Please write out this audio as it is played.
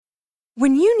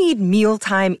When you need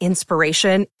mealtime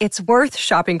inspiration, it's worth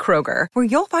shopping Kroger, where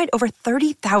you'll find over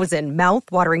 30,000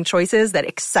 mouth-watering choices that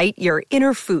excite your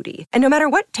inner foodie. And no matter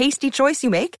what tasty choice you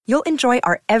make, you'll enjoy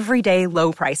our everyday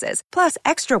low prices, plus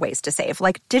extra ways to save,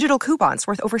 like digital coupons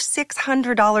worth over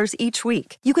 $600 each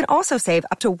week. You can also save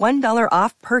up to $1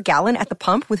 off per gallon at the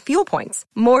pump with fuel points.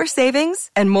 More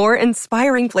savings and more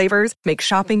inspiring flavors make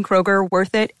shopping Kroger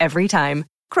worth it every time.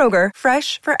 Kroger,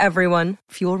 fresh for everyone.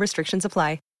 Fuel restrictions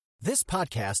apply. This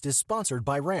podcast is sponsored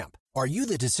by Ramp. Are you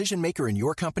the decision maker in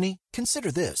your company?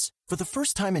 Consider this. For the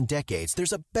first time in decades,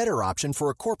 there's a better option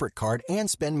for a corporate card and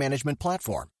spend management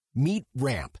platform. Meet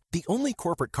Ramp, the only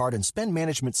corporate card and spend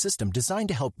management system designed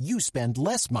to help you spend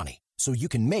less money so you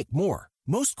can make more.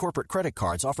 Most corporate credit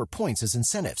cards offer points as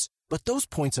incentives, but those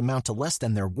points amount to less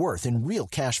than their worth in real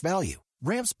cash value.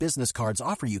 Ramp's business cards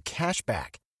offer you cash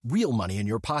back, real money in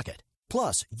your pocket.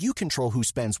 Plus, you control who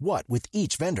spends what with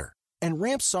each vendor. And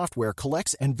Ramp software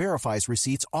collects and verifies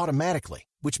receipts automatically,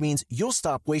 which means you'll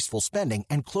stop wasteful spending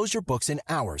and close your books in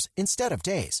hours instead of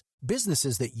days.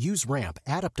 Businesses that use Ramp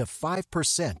add up to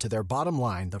 5% to their bottom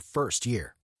line the first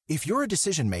year. If you're a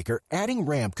decision maker, adding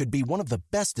Ramp could be one of the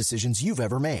best decisions you've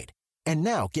ever made. And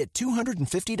now get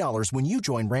 $250 when you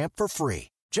join Ramp for free.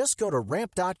 Just go to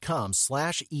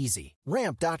ramp.com/easy.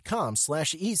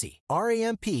 Ramp.com/easy.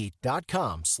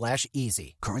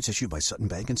 RAMP.com/easy. Cards issued by Sutton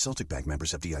Bank and Celtic Bank,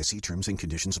 members FDIC. Terms and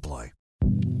conditions apply.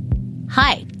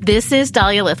 Hi, this is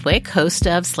Dahlia Lithwick, host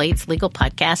of Slate's legal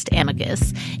podcast,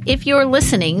 Amicus. If you're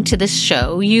listening to this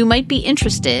show, you might be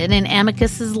interested in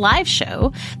Amicus's live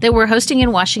show that we're hosting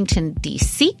in Washington,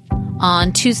 D.C.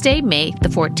 on Tuesday, May the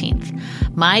 14th.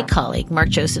 My colleague, Mark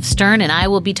Joseph Stern, and I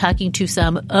will be talking to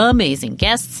some amazing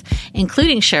guests,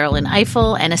 including Sherrilyn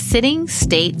Ifill and a sitting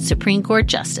state Supreme Court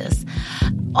justice,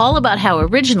 all about how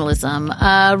originalism,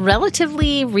 a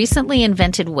relatively recently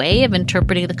invented way of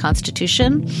interpreting the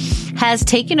Constitution, has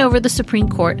taken over the Supreme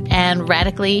Court and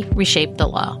radically reshaped the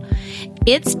law.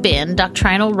 It's been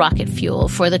doctrinal rocket fuel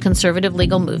for the conservative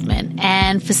legal movement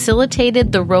and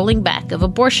facilitated the rolling back of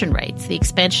abortion rights, the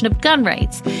expansion of gun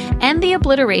rights, and the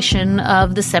obliteration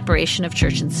of the separation of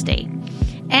church and state.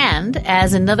 And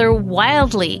as another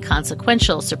wildly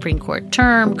consequential Supreme Court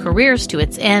term careers to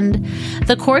its end,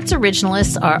 the court's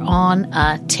originalists are on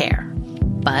a tear.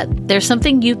 But there's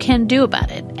something you can do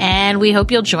about it, and we hope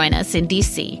you'll join us in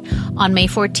D.C. on May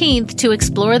 14th to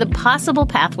explore the possible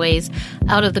pathways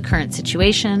out of the current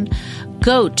situation.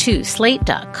 Go to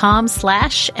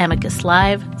slate.com/Amicus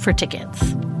Live for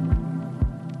tickets.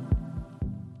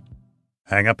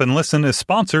 Hang Up and Listen is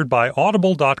sponsored by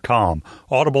Audible.com.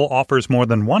 Audible offers more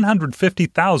than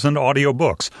 150,000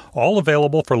 audiobooks, all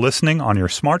available for listening on your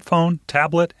smartphone,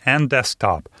 tablet, and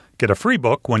desktop. Get a free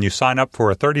book when you sign up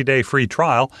for a 30-day free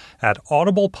trial at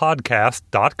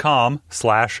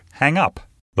audiblepodcast.com/hangup.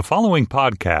 The following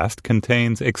podcast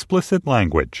contains explicit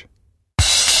language.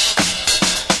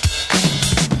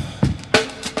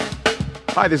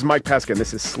 Hi, this is Mike Pesca, and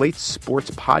this is Slate's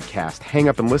Sports Podcast. Hang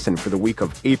up and listen for the week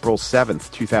of April 7th,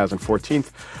 2014.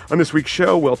 On this week's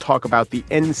show, we'll talk about the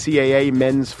NCAA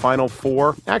Men's Final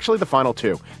Four. Actually, the Final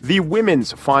Two. The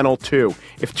Women's Final Two.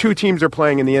 If two teams are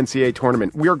playing in the NCAA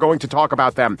tournament, we're going to talk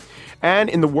about them. And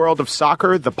in the world of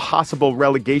soccer, the possible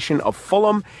relegation of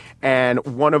Fulham and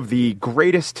one of the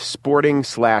greatest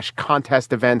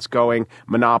sporting/contest events going,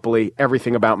 Monopoly,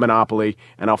 everything about Monopoly.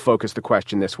 And I'll focus the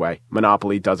question this way.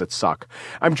 Monopoly, does it suck?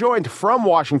 I'm joined from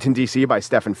Washington, D.C. by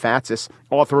Stefan Fatsis,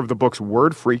 author of the books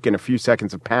Word Freak and A Few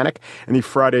Seconds of Panic, and the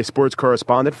Friday sports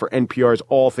correspondent for NPR's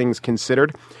All Things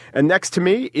Considered. And next to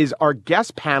me is our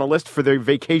guest panelist for the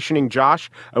vacationing Josh.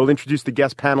 I will introduce the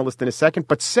guest panelist in a second.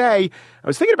 But I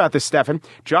was thinking about this, Stefan.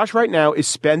 Josh right now is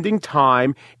spending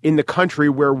time in the country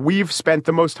where we've spent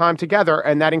the most time together,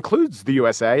 and that includes the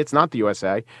USA. It's not the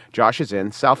USA. Josh is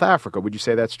in South Africa. Would you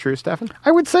say that's true, Stefan?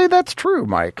 I would say that's true,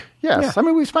 Mike. Yes. Yeah. I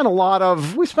mean, we spent a lot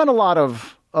of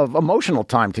emotional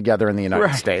time together in the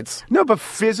United States. No, but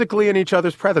physically in each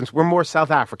other's presence. We're more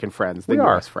South African friends than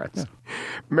U.S. friends. Yeah.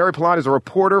 Mary Pilon is a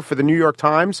reporter for the New York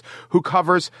Times who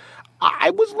covers...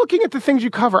 I was looking at the things you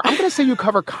cover. I'm going to say you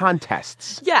cover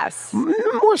contests. Yes.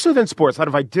 More so than sports. A lot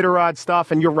of Iditarod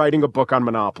stuff, and you're writing a book on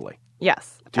Monopoly.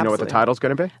 Yes. Do you know what the title's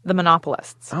going to be? The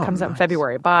Monopolists. Comes out in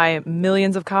February. Buy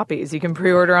millions of copies. You can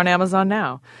pre-order on Amazon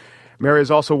now. Mary has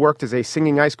also worked as a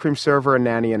singing ice cream server, a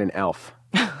nanny, and an elf.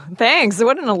 Thanks.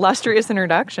 What an illustrious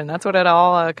introduction. That's what it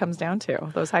all comes down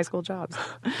to, those high school jobs.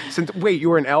 Wait, you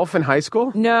were an elf in high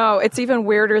school? No, it's even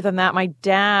weirder than that. My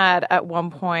dad, at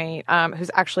one point,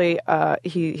 who's actually,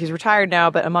 he's retired now,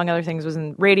 but among other things was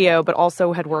in radio, but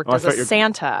also had worked as a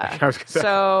Santa.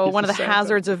 So one of the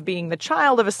hazards of being the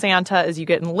child of a Santa is you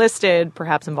get enlisted,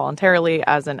 perhaps involuntarily,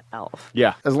 as an elf.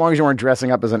 Yeah. As long as you weren't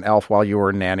dressing up as an elf while you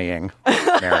were nannying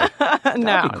Mary.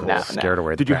 No. Scared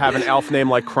away. Did you have an elf name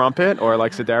like Crumpet or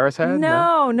like Sedaris had?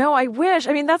 No, I wish.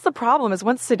 I mean, that's the problem is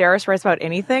once Sedaris writes about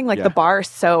anything, the bar is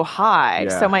so high.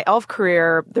 Yeah. So my elf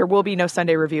career, there will be no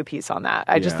Sunday Review piece on that.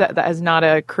 That is not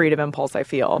a creative impulse, I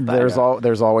feel. But,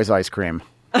 there's always ice cream.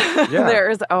 Yeah. There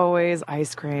is always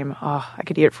ice cream. Oh, I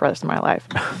could eat it for the rest of my life.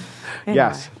 Anyway.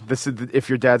 Yes. If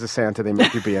your dad's a Santa, they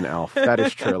make you be an elf. That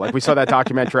is true. Like we saw that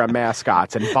documentary on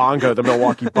mascots, and Bongo, the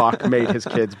Milwaukee Buck, made his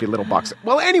kids be little bucks.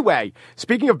 Well, anyway,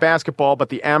 speaking of basketball, but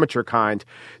the amateur kind,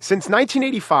 since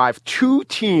 1985, 2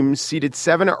 teams seeded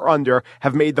 7 or under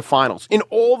have made the finals. In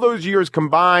all those years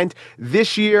combined,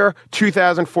 this year,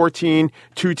 2014,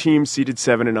 2 teams seeded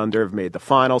 7 and under have made the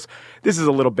finals. This is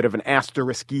a little bit of an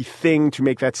asterisk-y thing to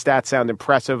make that stat sound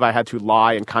impressive. I had to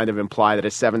lie and kind of imply that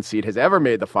a 7 seed has ever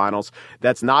made the finals.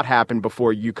 That's not happened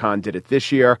before. UConn did it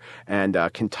this year, and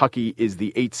Kentucky is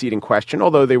the 8 seed in question,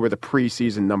 although they were the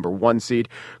preseason number 1 seed.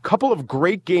 Couple of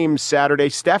great games Saturday.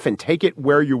 Stefan, take it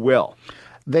where you will.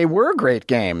 They were great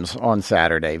games on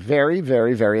Saturday. Very,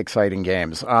 very, very exciting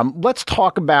games. Let's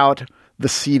talk about the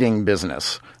seeding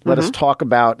business. Let us talk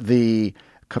about the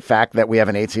fact that we have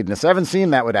an 8 seed and a 7 seed.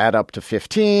 That would add up to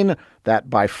 15. That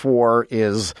by 4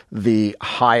 is the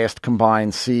highest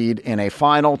combined seed in a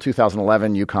final.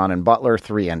 2011, UConn and Butler,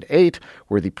 3 and 8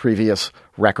 were the previous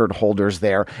record holders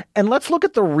there. And let's look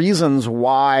at the reasons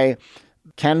why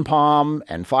KenPom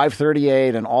and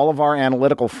 538 and all of our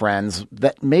analytical friends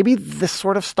that maybe this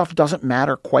sort of stuff doesn't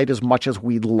matter quite as much as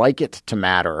we'd like it to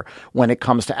matter when it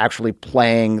comes to actually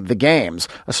playing the games,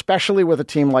 especially with a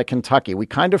team like Kentucky. We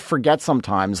kind of forget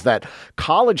sometimes that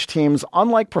college teams,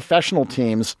 unlike professional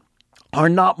teams, are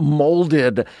not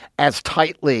molded as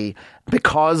tightly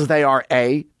because they are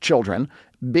A, children,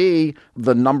 B,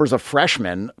 the numbers of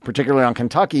freshmen, particularly on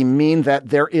Kentucky, mean that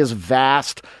there is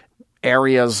vast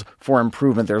areas for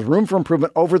improvement. There's room for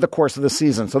improvement over the course of the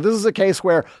season. So this is a case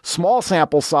where small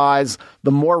sample size,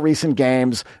 the more recent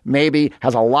games, maybe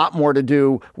has a lot more to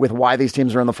do with why these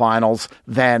teams are in the finals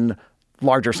than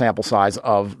larger sample size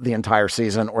of the entire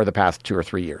season or the past 2 or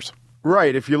 3 years.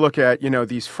 Right. If you look at,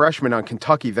 these freshmen on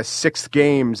Kentucky, the 6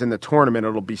 games in the tournament,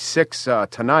 it'll be 6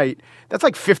 tonight. That's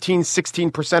like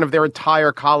 16% of their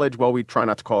entire college. Well, we try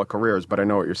not to call it careers, but I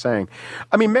know what you're saying.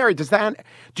 I mean, Mary,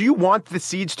 do you want the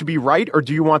seeds to be right, or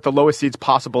do you want the lowest seeds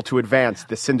possible to advance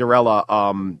the Cinderella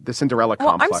complex?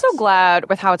 Well, I'm so glad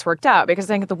with how it's worked out, because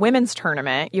I think at the women's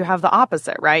tournament, you have the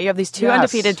opposite, right? You have these 2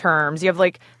 undefeated terms. You have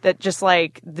the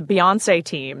Beyonce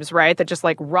teams, right? That just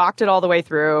rocked it all the way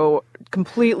through,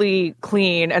 completely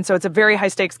clean. And so it's a very high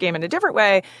stakes game in a different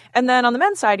way. And then on the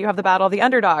men's side, you have the battle of the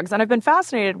underdogs. And I've been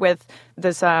fascinated with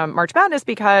this March Madness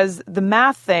because the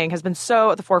math thing has been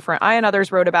so at the forefront. I and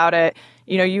others wrote about it.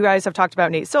 You guys have talked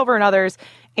about Nate Silver and others,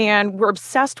 and we're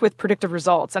obsessed with predictive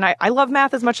results. And I love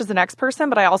math as much as the next person,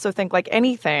 but I also think like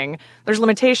anything, there's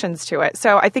limitations to it.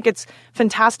 So I think it's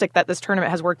fantastic that this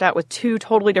tournament has worked out with 2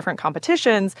 totally different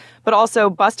competitions, but also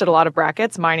busted a lot of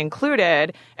brackets, mine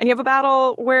included. And you have a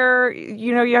battle where,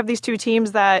 you have these 2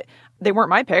 teams that they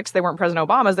weren't my picks. They weren't President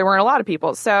Obama's. They weren't a lot of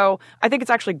people. So I think it's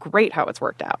actually great how it's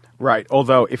worked out. Right.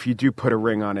 Although if you do put a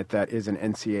ring on it, that is an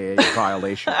NCAA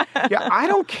violation. Yeah, I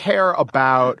don't care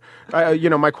about,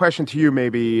 my question to you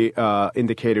maybe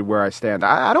indicated where I stand.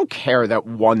 I don't care that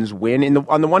ones win.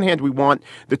 On the one hand, we want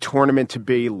the tournament to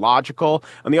be logical.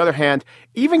 On the other hand,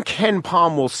 even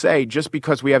KenPom will say just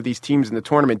because we have these teams in the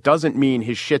tournament doesn't mean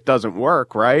his shit doesn't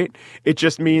work, right? It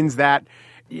just means that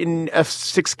in a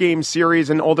 6-game series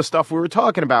and all the stuff we were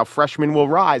talking about, freshmen will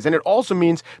rise. And it also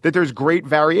means that there's great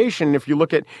variation. If you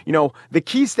look at, the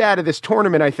key stat of this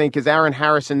tournament, I think, is Aaron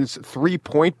Harrison's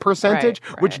 3-point percentage,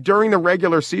 which during the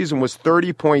regular season was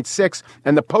 30.6.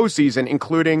 And the postseason,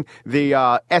 including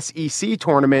the SEC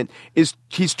tournament,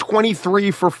 he's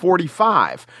 23 for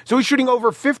 45. So he's shooting over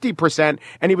 50%.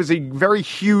 And he was a very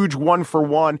huge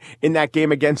 1-for-1 in that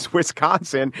game against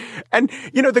Wisconsin. And,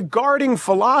 the guarding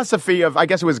philosophy of, I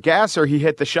guess, guess it was Gasser he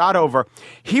hit the shot over,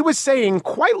 he was saying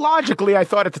quite logically, I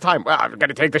thought at the time, well, I'm going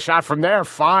to take the shot from there,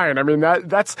 fine. I mean,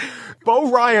 that's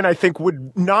Bo Ryan, I think,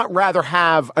 would not rather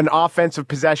have an offensive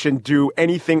possession do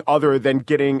anything other than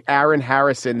getting Aaron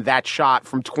Harrison that shot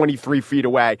from 23 feet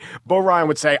away. Bo Ryan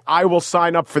would say, I will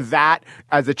sign up for that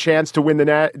as a chance to win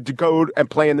to go and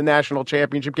play in the national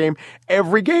championship game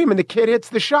every game, and the kid hits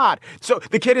the shot. So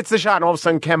the kid hits the shot, and all of a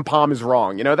sudden Ken Pom is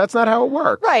wrong. That's not how it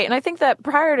works. Right, and I think that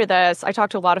prior to this, I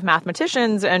talked to a lot of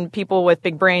mathematicians and people with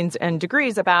big brains and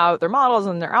degrees about their models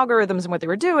and their algorithms and what they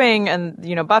were doing, and,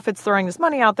 Buffett's throwing this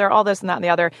money out there, all this and that and the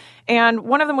other. And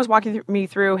one of them was walking me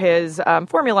through his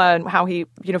formula and how he,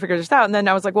 figures this out. And then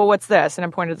I was like, well, what's this? And I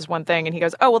pointed to this one thing, and he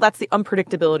goes, oh, well, that's the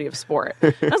unpredictability of sport.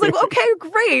 And I was like, okay,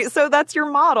 great. So that's your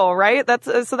model, right?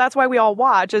 That's why we all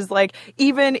watch, is like,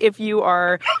 even if you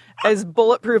are as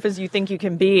bulletproof as you think you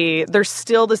can be, there's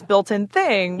still this built-in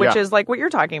thing, which is like what you're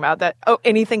talking about, that,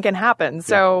 anything can happen.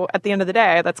 So at the end of the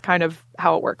day, that's kind of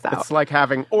how it works out. It's like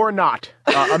having or not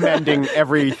amending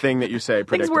everything that you say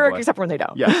predictably. Things work except when they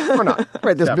don't. Yeah, or not.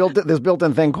 Right, this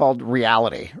built-in thing called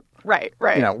reality. Right.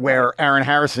 Where Aaron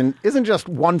Harrison isn't just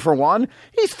 1 for 1,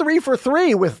 he's 3 for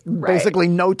 3 with basically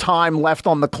no time left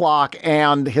on the clock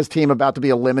and his team about to be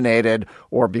eliminated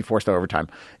or be forced to overtime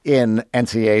in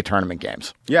NCAA tournament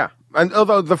games. Yeah. And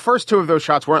although the first 2 of those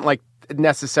shots weren't like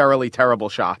necessarily terrible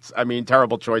shots. I mean,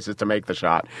 terrible choices to make the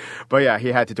shot. But yeah, he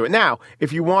had to do it. Now,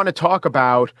 if you want to talk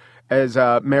about, as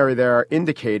Mary there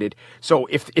indicated, so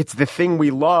if it's the thing we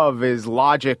love is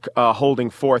logic holding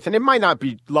forth, and it might not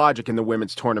be logic in the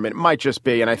women's tournament, it might just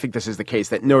be, and I think this is the case,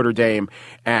 that Notre Dame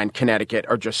and Connecticut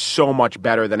are just so much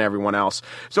better than everyone else.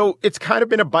 So it's kind of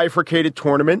been a bifurcated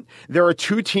tournament. There are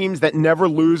 2 teams that never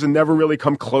lose and never really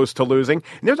come close to losing.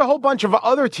 And there's a whole bunch of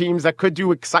other teams that could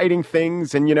do exciting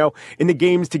things, and, in the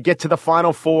games to get to the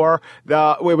Final Four,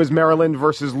 it was Maryland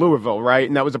versus Louisville, right?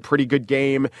 And that was a pretty good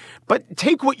game. But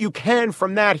take what you can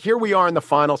from that. Here we are in the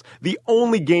finals, the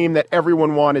only game that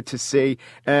everyone wanted to see.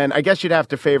 And I guess you'd have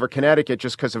to favor Connecticut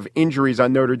just because of injuries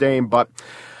on Notre Dame. But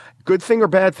good thing or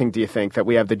bad thing, do you think, that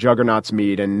we have the juggernauts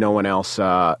meet and no one else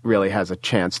really has a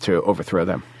chance to overthrow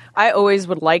them? I always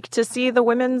would like to see the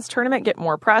women's tournament get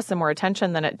more press and more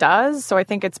attention than it does. So I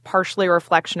think it's partially a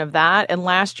reflection of that. And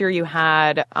last year you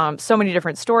had so many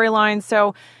different storylines.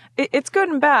 So it's good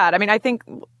and bad. I mean, I think,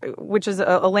 which is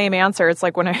a lame answer. It's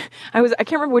like when I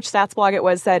can't remember which stats blog it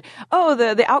was, said, oh,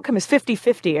 the outcome is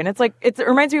 50-50. And it's like, it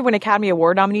reminds me of when Academy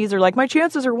Award nominees are like, my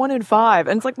chances are 1 in 5.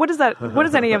 And it's like, what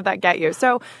does any of that get you?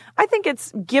 So I think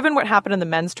it's, given what happened in the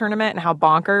men's tournament and how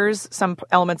bonkers some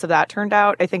elements of that turned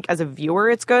out, I think as a viewer,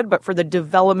 it's good. But for the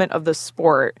development of the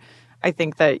sport, I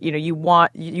think that, you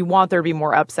want there to be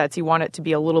more upsets. You want it to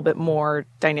be a little bit more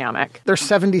dynamic. They're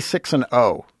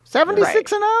 76-0.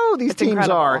 76-0, these teams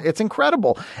incredible. are. It's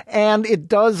incredible. And it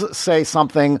does say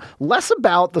something less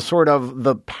about the sort of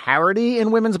the parity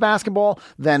in women's basketball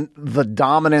than the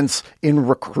dominance in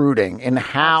recruiting, and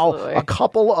how a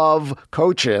couple of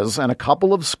coaches and a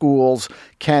couple of schools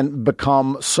can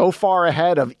become so far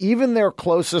ahead of even their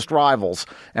closest rivals.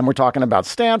 And we're talking about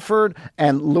Stanford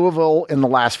and Louisville in the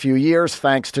last few years,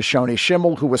 thanks to Shoni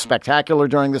Schimmel, who was spectacular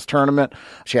during this tournament.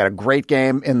 She had a great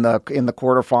game in the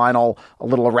quarterfinal, a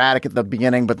little erratic at the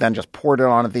beginning, but then just poured it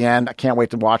on at the end. I can't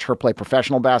wait to watch her play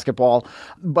professional basketball.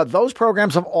 But those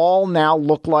programs have all now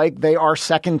looked like they are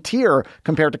second tier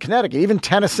compared to Connecticut. Even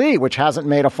Tennessee, which hasn't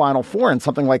made a Final Four in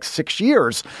something like 6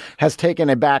 years, has taken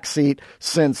a back seat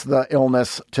since the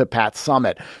illness to Pat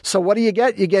Summitt. So what do you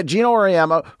get? You get Gino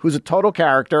Auriemma, who's a total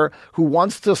character, who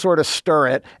wants to sort of stir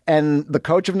it, and the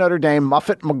coach of Notre Dame,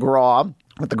 Muffet McGraw,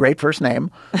 with the great first name,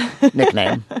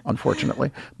 nickname, unfortunately.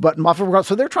 But Muffet McGraw,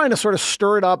 so they're trying to sort of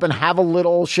stir it up and have a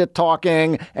little shit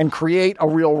talking and create a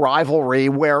real rivalry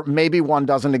where maybe one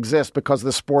doesn't exist because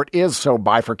the sport is so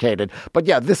bifurcated. But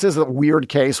yeah, this is a weird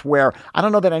case where I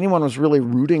don't know that anyone was really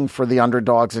rooting for the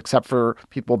underdogs except for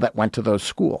people that went to those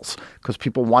schools because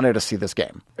people wanted to see this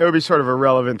game. It would be sort of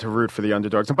irrelevant to root for the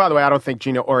underdogs. And by the way, I don't think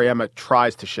Gino Auriemma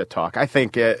tries to shit talk. I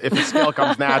think if the skill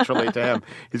comes naturally to him,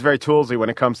 he's very toolsy when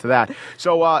it comes to that.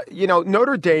 So,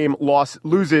 Notre Dame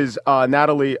loses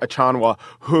Natalie Achanwa,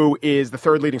 who is the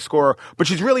third leading scorer, but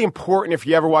she's really important if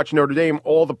you ever watch Notre Dame.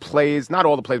 All the plays, not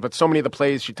all the plays, but so many of the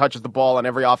plays, she touches the ball on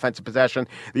every offensive possession.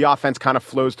 The offense kind of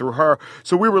flows through her.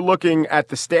 So we were looking at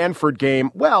the Stanford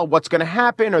game. Well, what's going to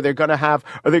happen? Are they going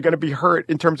to be hurt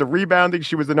in terms of rebounding?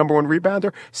 She was the number one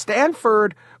rebounder.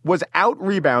 Stanford was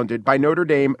out-rebounded by Notre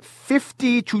Dame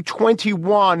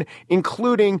 50-21,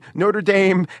 including Notre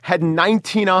Dame had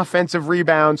 19 offensive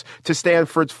rebounds to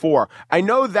Stanford's 4. I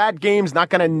know that game's not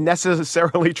going to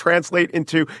necessarily translate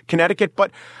into Connecticut, but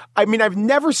I mean, I've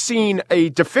never seen a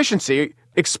deficiency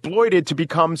exploited to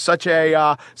become such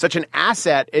an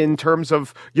asset in terms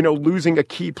of, losing a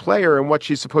key player and what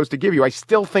she's supposed to give you. I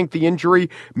still think the injury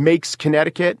makes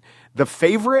Connecticut the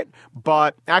favorite,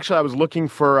 but actually I was looking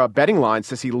for betting lines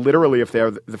to see literally if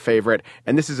they're the favorite.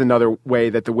 And this is another way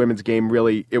that the women's game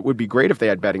it would be great if they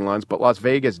had betting lines, but Las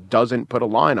Vegas doesn't put a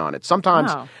line on it.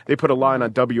 Sometimes they put a line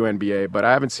on WNBA, but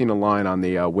I haven't seen a line on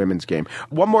the women's game.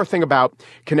 One more thing about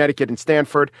Connecticut and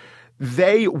Stanford.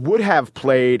 They would have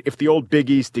played if the old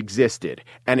Big East existed,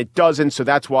 and it doesn't, so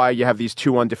that's why you have these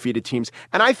two undefeated teams.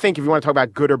 And I think if you want to talk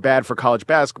about good or bad for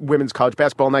women's college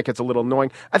basketball, and that gets a little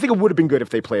annoying, I think it would have been good if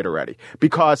they played already.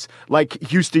 Because like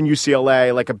Houston,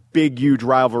 UCLA, like a big, huge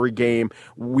rivalry game,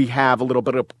 we have a little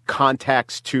bit of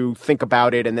context to think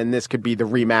about it, and then this could be the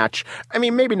rematch. I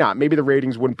mean, maybe not. Maybe the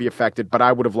ratings wouldn't be affected, but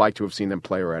I would have liked to have seen them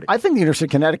play already. I think the University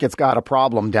of Connecticut's got a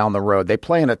problem down the road. They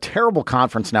play in a terrible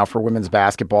conference now for women's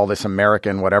basketball, this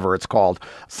American, whatever it's called.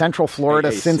 Central Florida,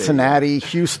 AAC. Cincinnati,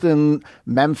 Houston,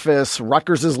 Memphis,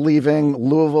 Rutgers is leaving,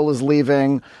 Louisville is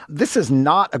leaving. This is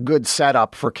not a good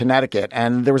setup for Connecticut.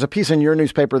 And there was a piece in your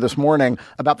newspaper this morning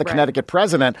about the Connecticut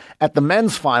president at the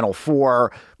men's Final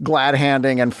Four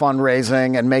glad-handing and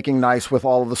fundraising and making nice with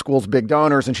all of the school's big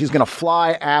donors. And she's going to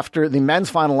fly after the men's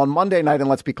final on Monday night. And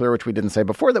let's be clear, which we didn't say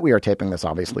before, that we are taping this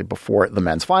obviously before the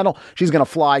men's final. She's going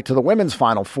to fly to the women's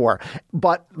Final Four.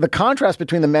 But the contrast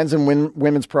between the men's and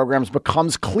women's programs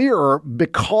becomes clearer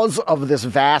because of this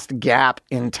vast gap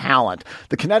in talent.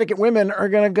 The Connecticut women are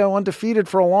going to go undefeated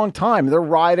for a long time. They're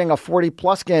riding a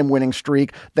 40-plus game winning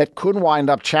streak that could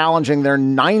wind up challenging their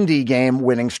 90-game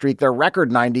winning streak, their record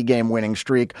 90-game winning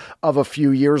streak of a few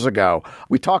years ago.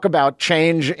 We talk about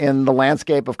change in the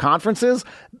landscape of conferences.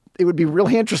 It would be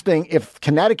really interesting if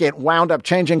Connecticut wound up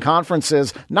changing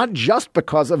conferences, not just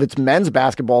because of its men's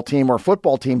basketball team or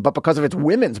football team, but because of its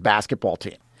women's basketball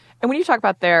team. And when you talk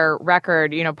about their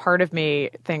record, part of me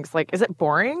thinks, is it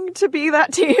boring to be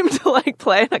that team to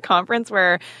play in a conference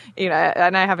where,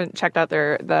 and I haven't checked out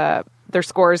their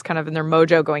scores kind of in their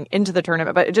mojo going into the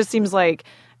tournament, but it just seems like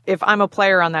if I'm a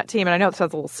player on that team, and I know it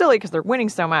sounds a little silly because they're winning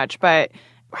so much, but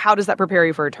how does that prepare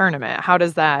you for a tournament? How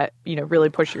does that,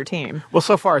 really push your team? Well,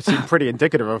 so far it seemed pretty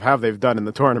indicative of how they've done in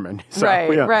the tournament. So,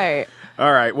 right.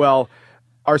 All right. Well,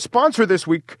 our sponsor this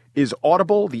week is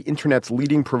Audible, the internet's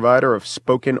leading provider of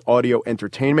spoken audio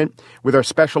entertainment. With our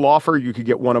special offer, you could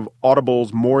get one of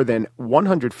Audible's more than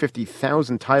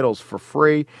 150,000 titles for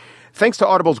free. Thanks to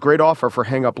Audible's great offer for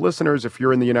Hang Up listeners, if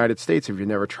you're in the United States, if you've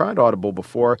never tried Audible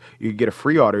before, you can get a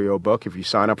free audiobook if you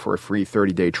sign up for a free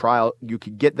 30-day trial. You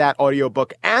could get that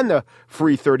audiobook and the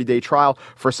free 30-day trial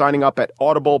for signing up at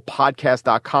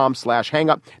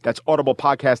audiblepodcast.com/hangup. That's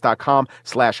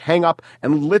audiblepodcast.com/hangup.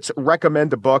 And let's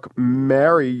recommend a book.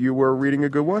 Mary, you were reading a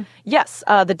good one? Yes.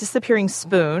 The Disappearing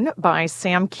Spoon by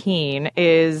Sam Kean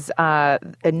is a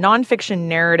nonfiction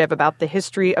narrative about the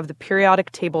history of the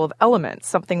periodic table of elements,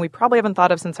 something we probably haven't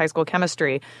thought of since high school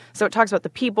chemistry. So it talks about the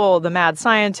people, the mad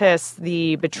scientists,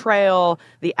 the betrayal,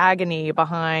 the agony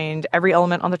behind every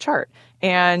element on the chart.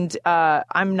 And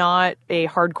I'm not a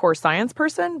hardcore science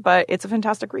person, but it's a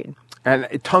fantastic read. And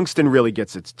tungsten really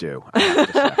gets its due.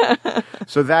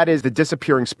 So that is The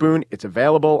Disappearing Spoon. It's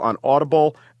available on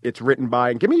Audible. It's written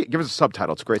by, give us a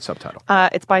subtitle. It's a great subtitle.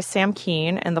 It's by Sam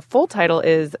Kean, and the full title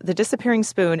is The Disappearing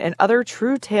Spoon and Other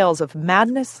True Tales of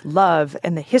Madness, Love,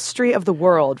 and the History of the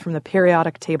World from the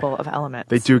Periodic Table of Elements.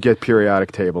 They do get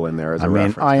periodic table in there as a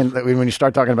reference. When you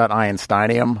start talking about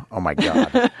Einsteinium, oh my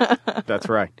God. That's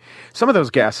right. Some of those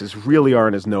gases really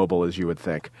aren't as noble as you would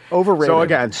think. Overrated. So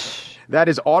again, that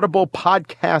is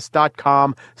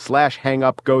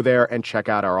audiblepodcast.com/hangup. Go there and check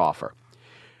out our offer.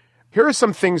 Here are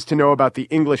some things to know about the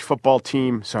English football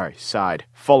team, side,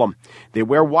 Fulham. They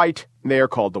wear white, and they are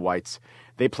called the Whites.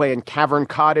 They play in Cavern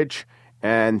Cottage,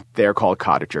 and they're called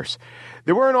Cottagers.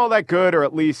 They weren't all that good, or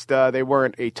at least they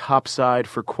weren't a top side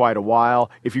for quite a while.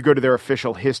 If you go to their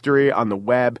official history on the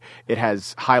web, it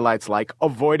has highlights like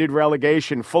avoided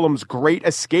relegation. Fulham's great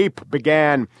escape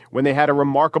began when they had a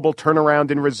remarkable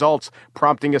turnaround in results,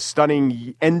 prompting a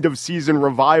stunning end-of-season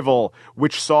revival,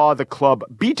 which saw the club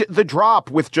beat the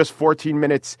drop with just 14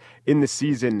 minutes in the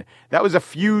season. That was a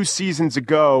few seasons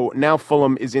ago. Now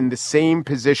Fulham is in the same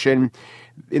position.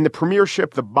 In the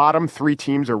Premiership, the bottom three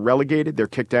teams are relegated. They're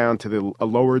kicked down to a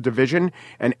lower division.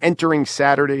 And entering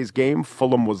Saturday's game,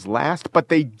 Fulham was last. But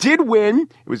they did win.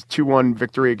 It was a 2-1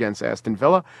 victory against Aston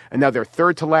Villa. And now they're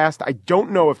third to last. I don't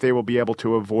know if they will be able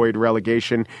to avoid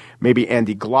relegation. Maybe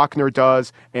Andy Glockner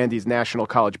does. Andy's national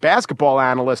college basketball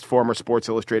analyst, former Sports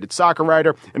Illustrated soccer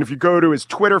writer. And if you go to his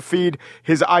Twitter feed,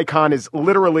 his icon is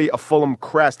literally a Fulham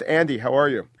crest. Andy, how are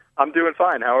you? I'm doing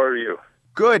fine. How are you?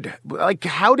 good. Like,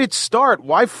 how did it start?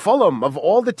 Why Fulham? Of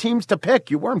all the teams to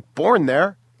pick, you weren't born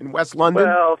there in West London.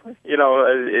 Well,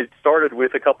 it started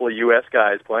with a couple of U.S.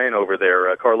 guys playing over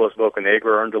there. Carlos Bocanegra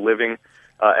earned a living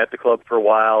at the club for a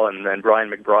while, and then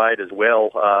Brian McBride as well,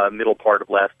 middle part of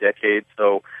last decade.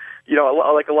 So,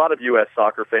 like a lot of U.S.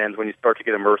 soccer fans, when you start to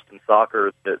get immersed in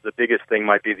soccer, the biggest thing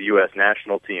might be the U.S.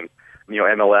 national team.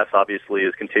 MLS obviously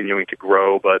is continuing to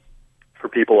grow, but for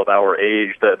people of our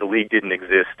age, the league didn't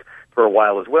exist for a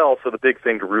while as well. So the big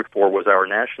thing to root for was our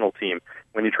national team.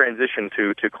 When you transition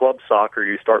to club soccer,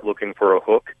 you start looking for a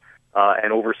hook.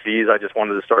 And overseas, I just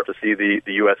wanted to start to see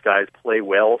the U.S. guys play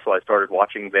well, so I started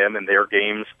watching them and their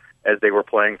games as they were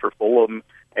playing for Fulham.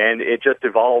 And it just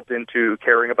evolved into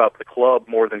caring about the club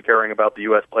more than caring about the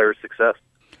U.S. players' success.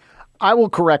 I will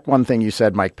correct one thing you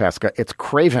said, Mike Pesca. It's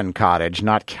Craven Cottage,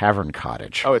 not Cavern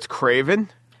Cottage. Oh, it's Craven?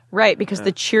 Right, because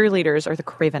the cheerleaders are the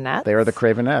Cravenettes. They are the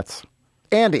Cravenettes.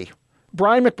 Andy,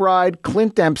 Brian McBride,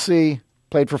 Clint Dempsey,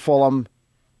 played for Fulham,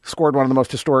 scored one of the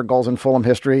most historic goals in Fulham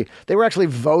history. They were actually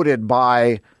voted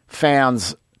by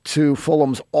fans to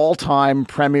Fulham's all-time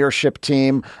Premiership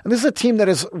team. And this is a team that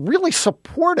has really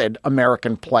supported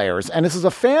American players. And this is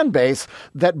a fan base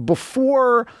that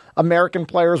before American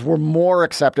players were more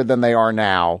accepted than they are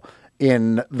now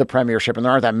in the Premiership, and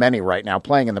there aren't that many right now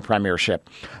playing in the Premiership.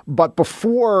 But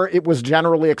before it was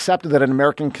generally accepted that an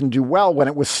American can do well, when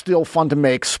it was still fun to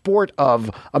make sport of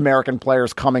American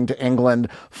players coming to England,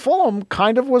 Fulham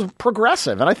kind of was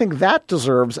progressive. And I think that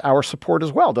deserves our support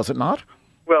as well, does it not?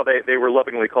 Well, they were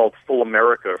lovingly called Full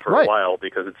America for a while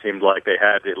because it seemed like they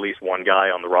had at least one guy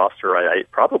on the roster. I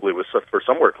probably was for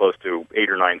somewhere close to 8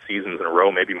 or 9 seasons in a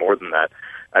row, maybe more than that.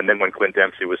 And then when Clint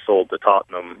Dempsey was sold to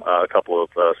Tottenham a couple of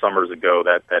summers ago,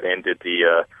 that ended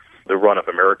the run of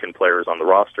American players on the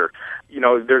roster.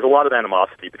 There's a lot of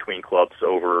animosity between clubs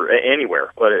over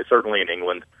anywhere, but certainly in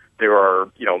England. There are,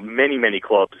 many, many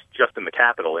clubs just in the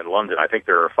capital in London. I think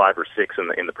there are 5 or 6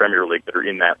 in the Premier League that are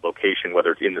in that location,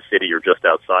 whether it's in the city or just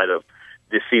outside of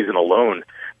this season alone.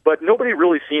 But nobody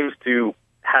really seems to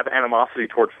have animosity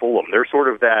toward Fulham. They're sort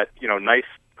of that, nice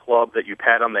club that you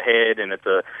pat on the head, and it's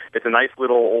a nice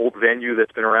little old venue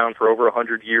that's been around for over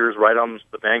 100 years, right on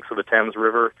the banks of the Thames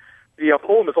River.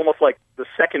 Fulham is almost like the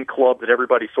second club that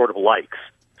everybody sort of likes.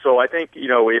 So I think,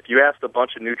 if you asked a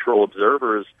bunch of neutral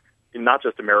observers, not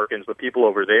just Americans, but people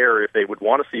over there, if they would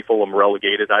want to see Fulham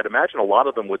relegated, I'd imagine a lot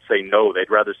of them would say no. They'd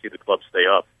rather see the club stay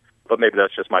up. But maybe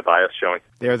that's just my bias showing.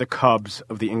 They're the Cubs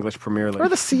of the English Premier League. Or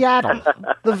the Seattle,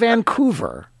 the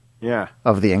Vancouver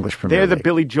of the English Premier League. They're the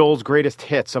Billy Joel's greatest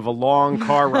hits of a long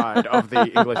car ride of the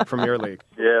English Premier League.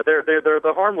 Yeah, they're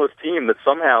the harmless team that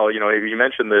somehow, you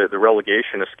mentioned the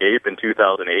relegation escape in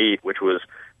 2008, which was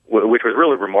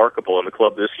really remarkable, and the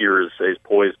club this year is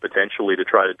poised potentially to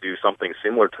try to do something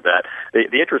similar to that.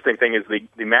 The interesting thing is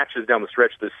the matches down the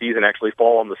stretch this season actually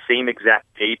fall on the same exact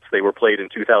dates they were played in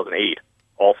 2008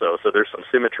 also, so there's some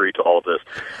symmetry to all of this.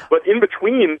 But in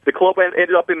between, the club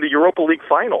ended up in the Europa League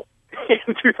final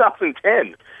in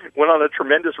 2010, went on a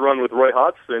tremendous run with Roy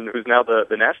Hodgson, who's now the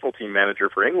national team manager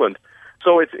for England.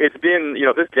 So it's been,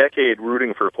 this decade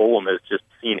rooting for Fulham has just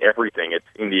seen everything. It's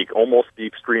seen almost the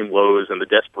extreme lows and the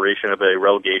desperation of a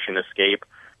relegation escape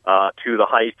to the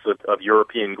heights of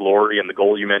European glory, and the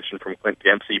goal you mentioned from Clint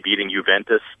Dempsey beating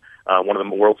Juventus, one of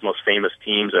the world's most famous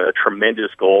teams, a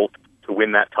tremendous goal to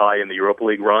win that tie in the Europa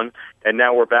League run. And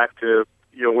now we're back to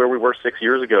where we were 6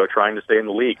 years ago, trying to stay in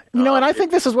the league. And I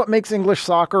think this is what makes English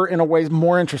soccer, in a way,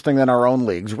 more interesting than our own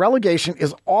leagues. Relegation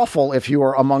is awful if you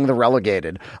are among the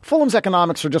relegated. Fulham's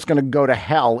economics are just going to go to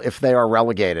hell if they are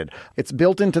relegated. It's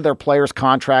built into their players'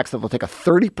 contracts that they'll take a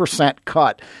 30%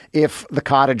 cut if the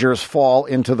Cottagers fall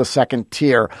into the second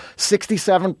tier.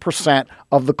 67%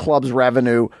 of the club's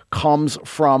revenue comes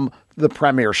from the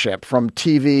Premiership, from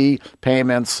TV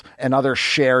payments and other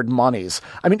shared monies.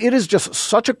 I mean, it is just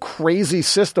such a crazy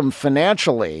system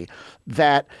financially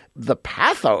that the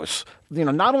pathos,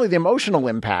 not only the emotional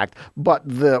impact, but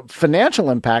the financial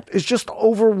impact is just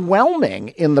overwhelming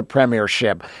in the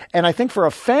Premiership. And I think for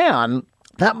a fan,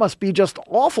 that must be just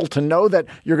awful to know that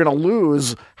you're going to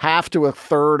lose a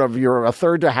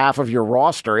third to half of your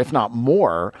roster, if not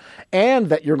more, and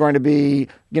that you're going to be,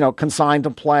 consigned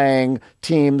to playing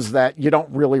teams that you don't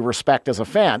really respect as a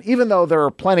fan, even though there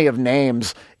are plenty of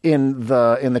names in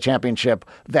the championship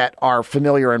that are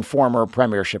familiar and former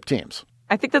Premiership teams.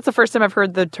 I think that's the first time I've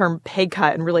heard the term pay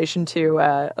cut in relation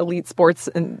to elite sports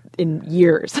in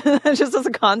years. Just as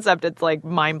a concept, it's like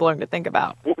mind-blowing to think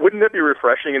about. Wouldn't it be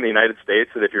refreshing in the United States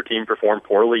that if your team performed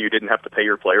poorly, you didn't have to pay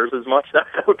your players as much?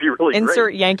 That would be really Insert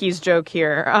great. Yankees joke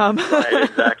here. Right,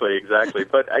 exactly.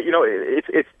 But,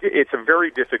 it's a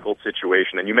very difficult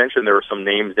situation. And you mentioned there are some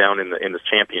names down in this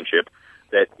championship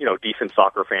that, decent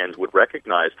soccer fans would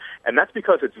recognize. And that's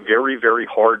because it's very, very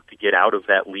hard to get out of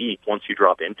that league once you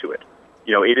drop into it.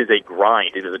 It is a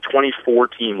grind. It is a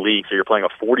 24-team league, so you're playing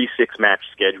a 46-match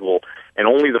schedule, and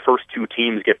only the first two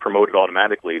teams get promoted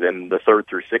automatically. Then the third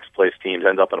through sixth place teams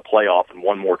end up in a playoff, and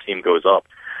one more team goes up.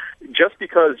 Just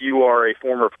because you are a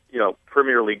former,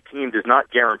 Premier League team does not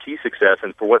guarantee success.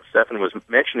 And for what Stefan was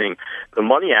mentioning, the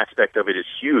money aspect of it is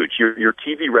huge. Your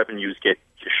TV revenues get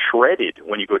shredded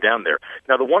when you go down there.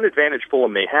 Now, the one advantage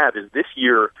Fulham may have is this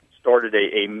year started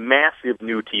a massive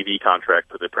new TV contract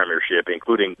for the Premiership,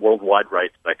 including worldwide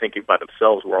rights. I think by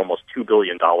themselves were almost $2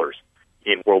 billion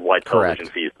in worldwide television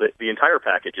fees. The entire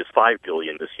package is $5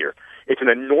 billion this year. It's an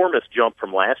enormous jump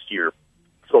from last year.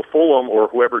 So Fulham, or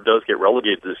whoever does get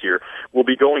relegated this year, will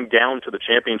be going down to the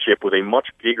championship with a much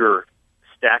bigger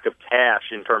stack of cash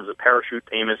in terms of parachute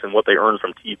payments and what they earn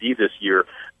from TV this year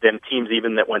than teams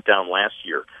even that went down last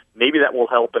year. Maybe that will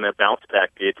help in a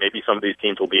bounce-back bid. Maybe some of these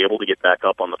teams will be able to get back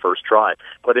up on the first try.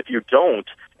 But if you don't,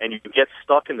 and you get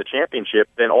stuck in the championship,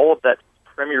 then all of that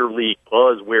Premier League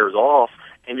buzz wears off,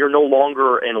 and you're no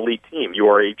longer an elite team. You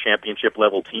are a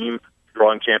championship-level team,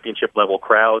 drawing championship-level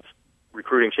crowds,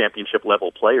 recruiting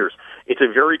championship-level players. It's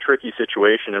a very tricky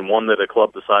situation, and one that a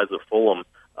club the size of Fulham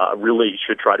really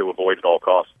should try to avoid at all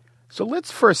costs. So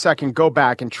let's for a second go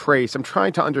back and trace. I'm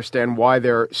trying to understand why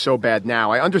they're so bad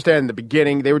now. I understand in the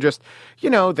beginning they were just,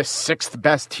 the sixth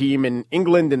best team in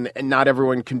England, and not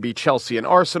everyone can beat Chelsea and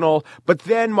Arsenal. But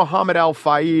then Mohammed Al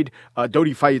Fayed,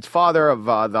 Dodi Fayed's father of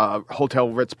the Hotel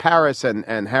Ritz Paris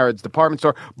and Harrods department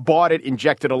store, bought it,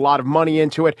 injected a lot of money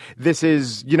into it. This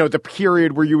is, the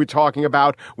period where you were talking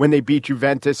about when they beat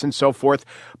Juventus and so forth.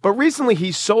 But recently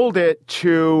he sold it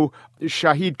to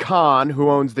Shahid Khan, who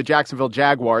owns the Jacksonville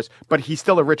Jaguars, but he's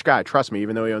still a rich guy, trust me,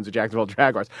 even though he owns the Jacksonville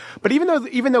Jaguars. But even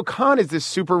though Khan is this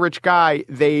super rich guy,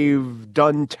 they've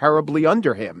done terribly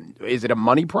under him. Is it a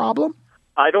money problem?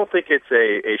 I don't think it's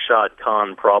a Shahid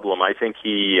Khan problem. I think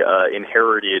he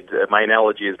inherited, my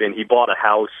analogy has been he bought a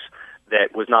house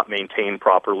that was not maintained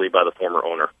properly by the former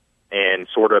owner and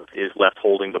sort of is left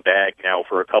holding the bag now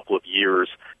for a couple of years,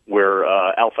 where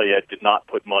Al Fayed did not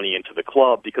put money into the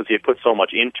club because he had put so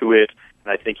much into it,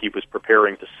 and I think he was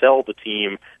preparing to sell the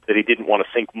team that he didn't want to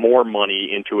sink more money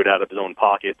into it out of his own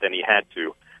pocket than he had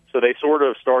to. So they sort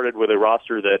of started with a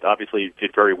roster that obviously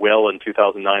did very well in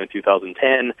 2009 and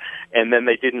 2010, and then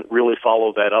they didn't really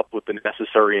follow that up with the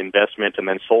necessary investment, and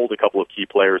then sold a couple of key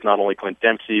players, not only Clint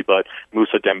Dempsey, but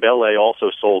Moussa Dembele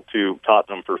also sold to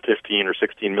Tottenham for 15 or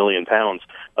 16 million pounds,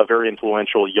 a very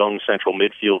influential young central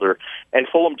midfielder. And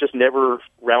Fulham just never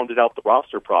rounded out the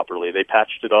roster properly. They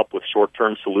patched it up with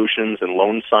short-term solutions and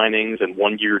loan signings and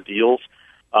one-year deals,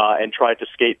 and tried to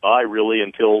skate by really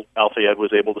until Al Fayed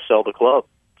was able to sell the club.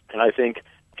 And I think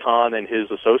Khan and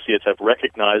his associates have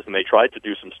recognized, and they tried to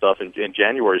do some stuff in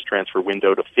January's transfer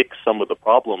window to fix some of the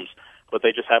problems, but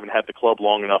they just haven't had the club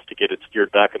long enough to get it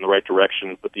steered back in the right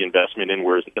direction, put the investment in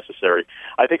where it's necessary.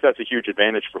 I think that's a huge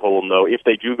advantage for Fulham, though. If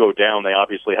they do go down, they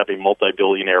obviously have a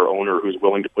multi-billionaire owner who's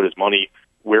willing to put his money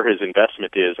where his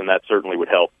investment is, and that certainly would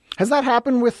help. Has that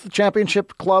happened with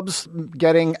championship clubs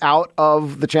getting out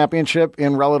of the championship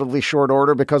in relatively short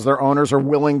order because their owners are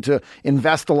willing to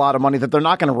invest a lot of money that they're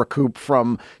not going to recoup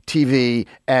from TV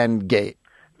and gate?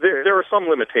 There are some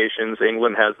limitations.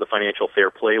 England has the financial fair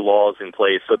play laws in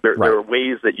place, so there are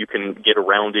ways that you can get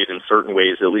around it in certain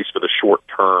ways, at least for the short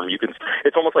term.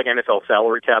 It's almost like NFL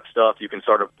salary cap stuff. You can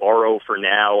sort of borrow for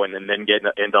now and then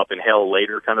end up in hell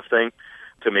later kind of thing,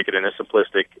 to make it in a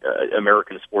simplistic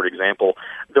American sport example.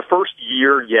 The first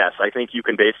year, yes, I think you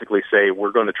can basically say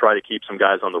we're going to try to keep some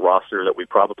guys on the roster that we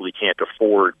probably can't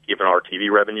afford given our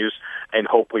TV revenues and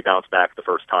hope we bounce back the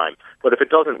first time. But if it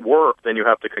doesn't work, then you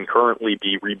have to concurrently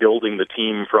be rebuilding the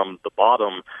team from the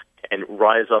bottom and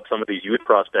rise up some of these youth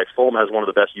prospects. Fulham has one of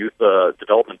the best youth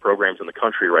development programs in the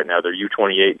country right now. Their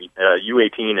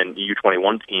U18 and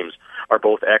U21 teams are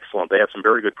both excellent. They have some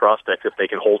very good prospects if they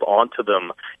can hold on to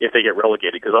them if they get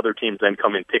relegated, because other teams then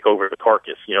come and pick over the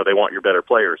carcass. They want your better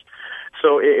players.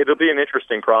 So it'll be an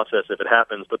interesting process if it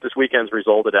happens, but this weekend's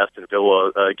result at Aston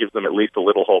Villa gives them at least a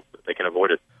little hope that they can avoid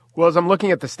it. Well, as I'm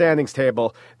looking at the standings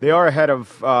table, they are ahead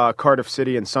of Cardiff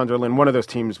City and Sunderland. One of those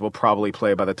teams will probably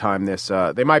play by the time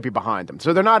they might be behind them.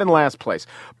 So they're not in last place.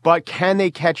 But can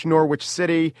they catch Norwich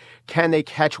City? Can they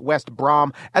catch West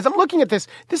Brom? As I'm looking at this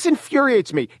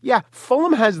infuriates me. Yeah,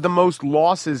 Fulham has the most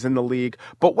losses in the league,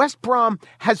 but West Brom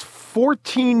has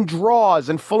 14 draws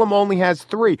and Fulham only has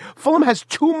 3. Fulham has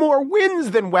 2 more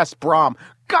wins than West Brom.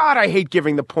 God, I hate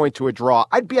giving the point to a draw.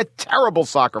 I'd be a terrible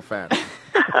soccer fan.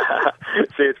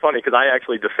 See, it's funny because I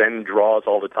actually defend draws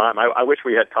all the time. I wish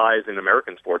we had ties in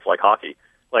American sports like hockey.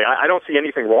 Like, I don't see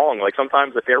anything wrong. Like,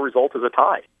 sometimes the fair result is a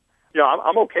tie.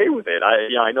 I'm okay with it.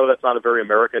 I know that's not a very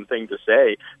American thing to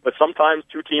say, but sometimes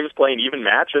 2 teams play an even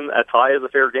match and a tie is a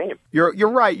fair game. You're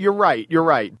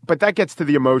right. But that gets to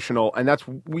the emotional, and that's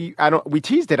we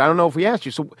teased it. I don't know if we asked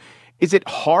you. So is it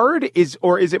hard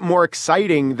or is it more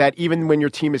exciting that even when your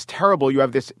team is terrible, you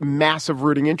have this massive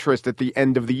rooting interest at the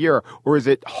end of the year? Or is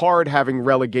it hard having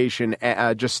relegation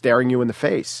just staring you in the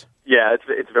face? Yeah,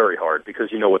 it's very hard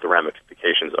because you know what the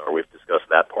ramifications are. We've discussed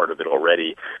that part of it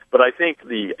already. But I think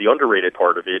the underrated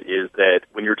part of it is that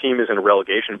when your team is in a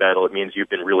relegation battle, it means you've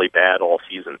been really bad all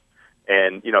season.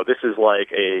 And, this is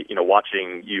like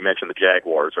watching, you mentioned the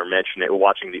Jaguars or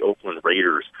watching the Oakland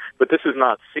Raiders. But this is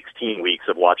not 16 weeks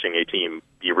of watching a team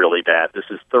be really bad. This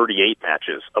is 38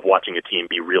 matches of watching a team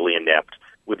be really inept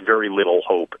with very little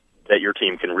hope that your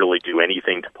team can really do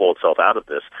anything to pull itself out of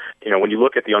this. When you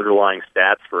look at the underlying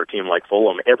stats for a team like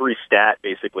Fulham, every stat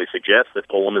basically suggests that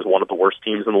Fulham is one of the worst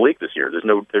teams in the league this year. There's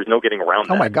no getting around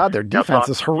that. Oh my God, their defense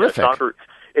is horrific.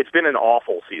 It's been an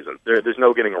awful season. There's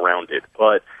no getting around it.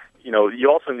 But you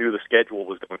also knew the schedule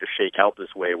was going to shake out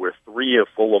this way, where 3 of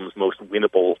Fulham's most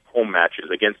winnable home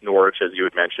matches against Norwich, as you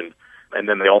had mentioned, and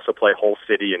then they also play Hull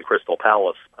City and Crystal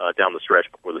Palace down the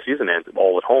stretch before the season ends,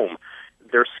 all at home.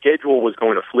 Their schedule was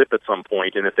going to flip at some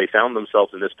point, and if they found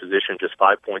themselves in this position just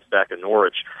 5 points back of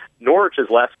Norwich's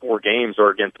last 4 games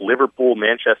are against Liverpool,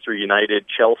 Manchester United,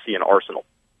 Chelsea, and Arsenal.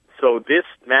 So this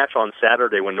match on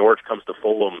Saturday when Norwich comes to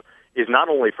Fulham is not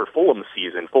only for Fulham's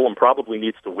season. Fulham probably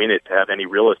needs to win it to have any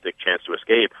realistic chance to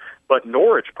escape, but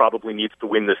Norwich probably needs to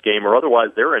win this game, or otherwise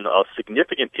they're in a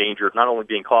significant danger of not only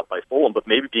being caught by Fulham, but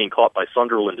maybe being caught by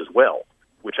Sunderland as well,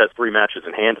 which has 3 matches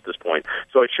in hand at this point.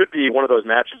 So it should be one of those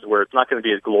matches where it's not going to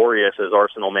be as glorious as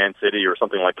Arsenal, Man City, or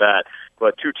something like that,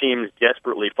 but 2 teams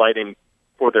desperately fighting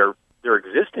for their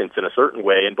existence in a certain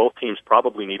way, and both teams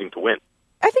probably needing to win.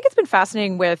 I think it's been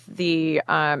fascinating with in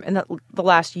the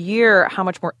last year how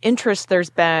much more interest there's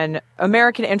been,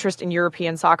 American interest in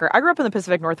European soccer. I grew up in the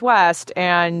Pacific Northwest,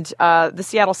 and the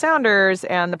Seattle Sounders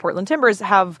and the Portland Timbers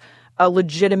have a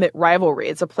legitimate rivalry.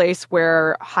 It's a place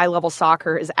where high-level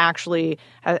soccer is actually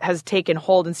has taken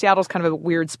hold. And Seattle's kind of a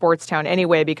weird sports town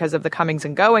anyway because of the comings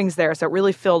and goings there, so it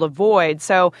really filled a void.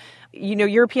 So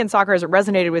European soccer hasn't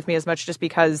resonated with me as much just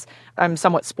because I'm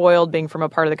somewhat spoiled being from a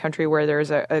part of the country where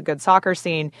there's a good soccer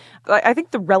scene. I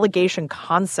think the relegation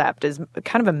concept is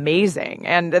kind of amazing.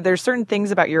 And there's certain things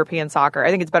about European soccer. I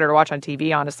think it's better to watch on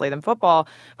TV, honestly, than football.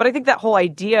 But I think that whole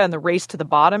idea and the race to the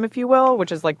bottom, if you will,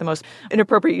 which is like the most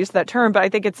inappropriate use of that term, but I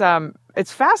think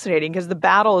it's fascinating because the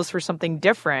battle is for something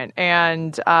different.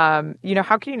 And,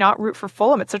 how can you not root for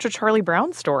Fulham? It's such a Charlie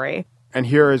Brown story. And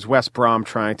here is West Brom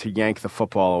trying to yank the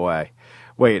football away.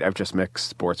 Wait, I've just mixed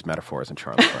sports metaphors and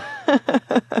Charlie Brown.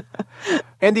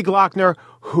 Andy Glockner,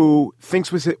 who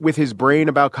thinks with his brain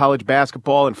about college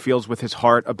basketball and feels with his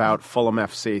heart about Fulham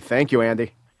FC. Thank you,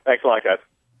 Andy. Thanks a lot, guys.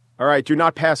 All right, do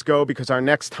not pass go because our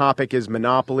next topic is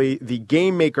Monopoly. The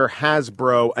game maker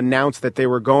Hasbro announced that they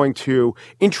were going to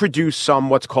introduce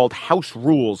some what's called house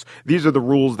rules. These are the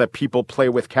rules that people play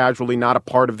with casually, not a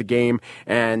part of the game,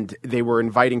 and they were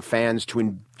inviting fans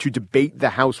to debate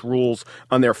the house rules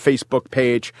on their Facebook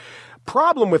page.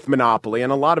 Problem with Monopoly,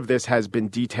 and a lot of this has been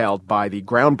detailed by the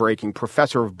groundbreaking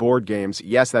professor of board games,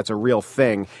 yes, that's a real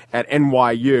thing, at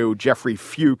NYU, Jeffrey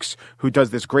Fuchs, who does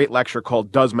this great lecture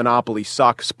called Does Monopoly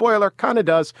Suck? Spoiler, kind of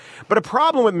does. But a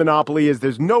problem with Monopoly is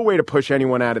there's no way to push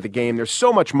anyone out of the game. There's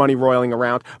so much money roiling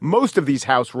around. Most of these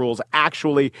house rules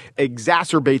actually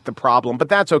exacerbate the problem, but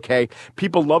that's okay.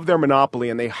 People love their Monopoly,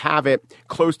 and they have it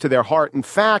close to their heart. In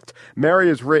fact, Mary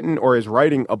has written or is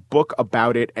writing a book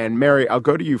about it, and Mary, I'll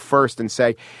go to you first and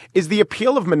say, is the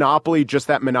appeal of Monopoly just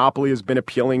that Monopoly has been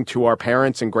appealing to our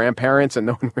parents and grandparents and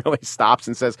no one really stops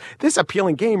and says, this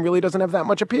appealing game really doesn't have that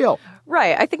much appeal?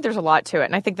 Right. I think there's a lot to it.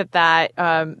 And I think that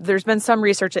there's been some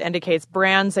research that indicates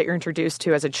brands that you're introduced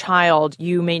to as a child,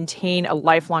 you maintain a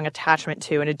lifelong attachment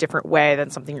to in a different way than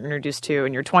something you're introduced to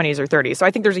in your 20s or 30s. So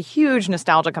I think there's a huge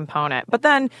nostalgia component. But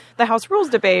then the house rules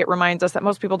debate reminds us that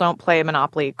most people don't play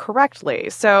Monopoly correctly.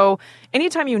 So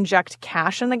anytime you inject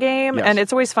cash in the game, yes. And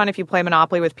it's always fun if you you play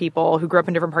Monopoly with people who grew up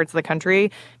in different parts of the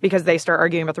country because they start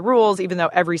arguing about the rules, even though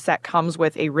every set comes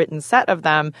with a written set of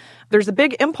them, there's a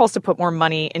big impulse to put more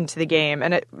money into the game,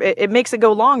 and it makes it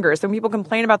go longer. So when people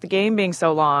complain about the game being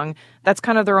so long, that's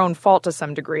kind of their own fault to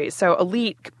some degree. So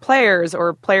elite players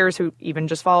or players who even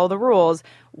just follow the rules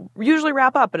usually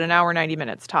wrap up at an hour, 90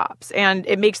 minutes tops. And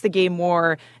it makes the game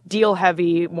more deal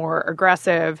heavy, more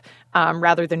aggressive,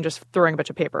 rather than just throwing a bunch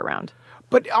of paper around.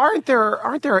 But aren't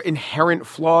there inherent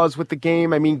flaws with the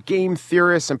game? I mean, game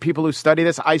theorists and people who study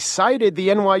this, I cited the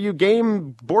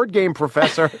NYU board game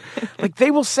professor. Like, they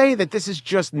will say that this is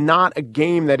just not a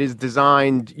game that is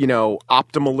designed,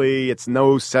 optimally. It's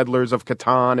no Settlers of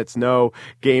Catan. It's no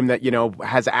game that,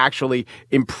 has actually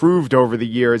improved over the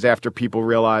years after people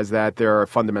realize that there are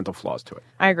fundamental flaws to it.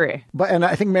 I agree. And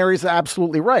I think Mary's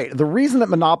absolutely right. The reason that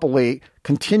Monopoly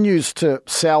continues to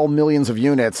sell millions of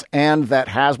units and that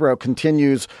Hasbro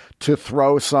continues to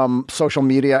throw some social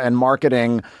media and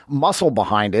marketing muscle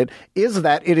behind it is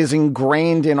that it is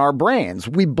ingrained in our brains.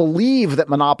 We believe that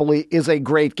Monopoly is a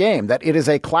great game, that it is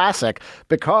a classic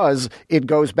because it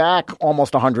goes back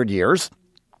almost 100 years.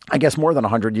 I guess more than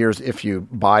 100 years if you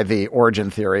buy the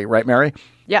origin theory, right, Mary?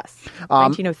 Yes,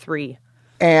 1903.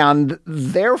 And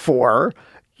therefore,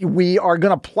 we are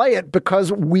going to play it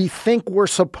because we think we're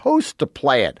supposed to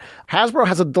play it. Hasbro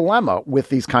has a dilemma with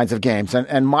these kinds of games.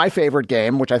 And my favorite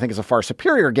game, which I think is a far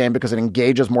superior game because it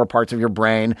engages more parts of your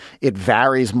brain, it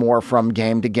varies more from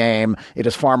game to game, it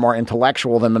is far more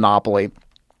intellectual than Monopoly.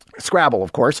 Scrabble,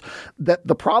 of course. That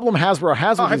the problem Hasbro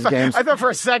has with these games. I thought for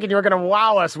a second you were going to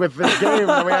wow us with this game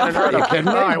that we hadn't heard of. Are you kidding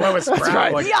me? I went with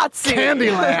Scrabble. Right. Yahtzee!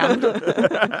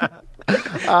 Candyland.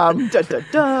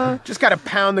 Just got to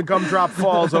pound the gumdrop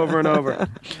falls over and over.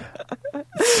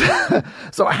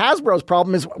 So Hasbro's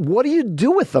problem is, what do you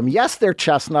do with them? Yes, they're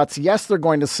chestnuts. Yes, they're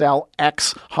going to sell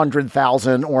X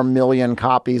 100,000 or million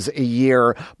copies a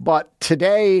year. But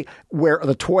today, where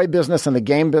the toy business and the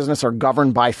game business are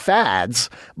governed by fads,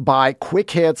 by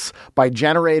quick hits, by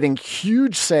generating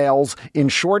huge sales in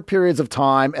short periods of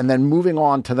time and then moving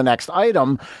on to the next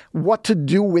item, what to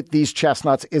do with these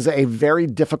chestnuts is a very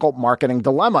difficult marketing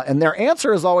dilemma. And their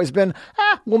answer has always been,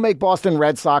 we'll make Boston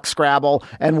Red Sox Scrabble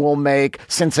and we'll make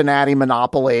Cincinnati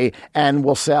Monopoly and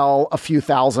we'll sell a few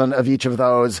thousand of each of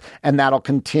those, and that'll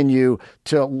continue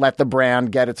to let the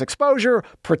brand get its exposure,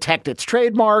 protect its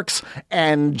trademarks,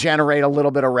 and generate a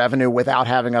little bit of revenue without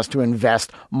having us to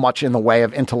invest much in the way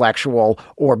of intellectual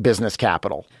or business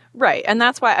capital. Right. And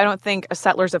that's why I don't think a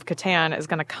Settlers of Catan is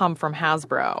going to come from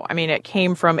Hasbro. I mean, it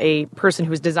came from a person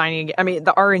who's designing,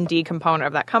 the R&D component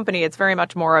of that company. It's very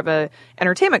much more of a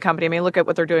entertainment company. I mean, look at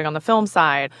what they're doing on the film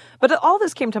side. But all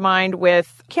this came to mind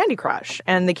with Candy Crush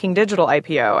and the King Digital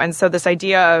IPO. And so this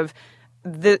idea of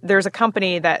there's a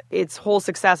company that its whole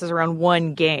success is around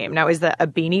one game. Now, is that a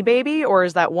Beanie Baby, or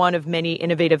is that one of many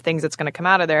innovative things that's going to come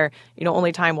out of there?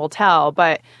 Only time will tell.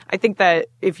 But I think that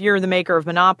if you're the maker of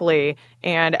Monopoly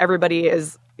and everybody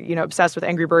is, obsessed with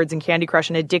Angry Birds and Candy Crush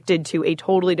and addicted to a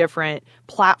totally different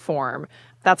platform,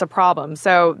 that's a problem.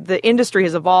 So the industry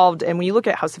has evolved, and when you look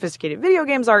at how sophisticated video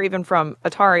games are, even from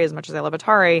Atari, as much as I love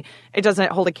Atari, it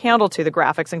doesn't hold a candle to the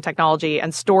graphics and technology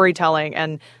and storytelling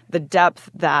and the depth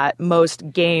that most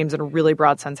games in a really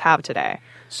broad sense have today.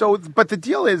 So, but the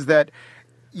deal is that,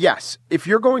 yes, if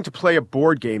you're going to play a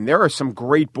board game, there are some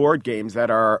great board games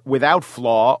that are without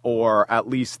flaw, or at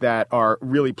least that are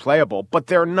really playable, but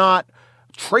they're not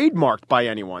trademarked by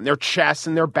anyone. They're chess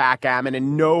and they're backgammon,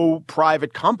 and no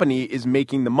private company is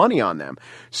making the money on them.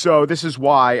 So this is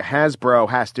why Hasbro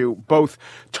has to both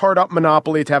tart up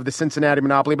Monopoly to have the Cincinnati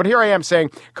Monopoly. But here I am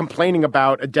complaining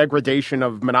about a degradation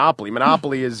of Monopoly.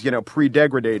 Monopoly is,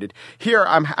 pre-degraded. Here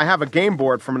I have a game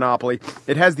board for Monopoly.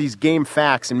 It has these game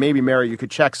facts, and maybe, Mary, you could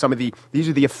check some of these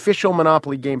are the official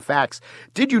Monopoly game facts.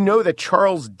 Did you know that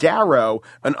Charles Darrow,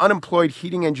 an unemployed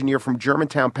heating engineer from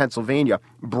Germantown, Pennsylvania,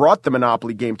 brought the Monopoly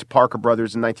game to Parker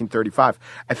Brothers in 1935.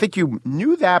 I think you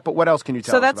knew that, but what else can you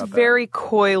tell us about that? So that's very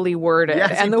coyly worded.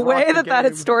 Yes, and the way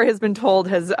that story has been told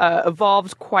has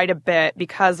evolved quite a bit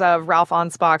because of Ralph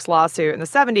Anspach's lawsuit in the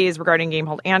 70s regarding a game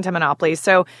called Anti-Monopoly.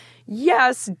 So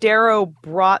yes, Darrow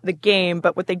brought the game,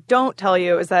 but what they don't tell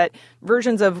you is that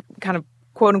versions of kind of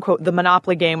quote-unquote, the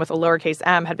Monopoly game with a lowercase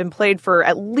m had been played for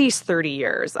at least 30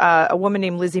 years. A woman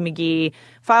named Lizzie McGee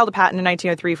filed a patent in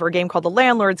 1903 for a game called the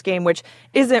Landlord's Game, which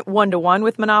isn't one-to-one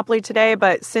with Monopoly today,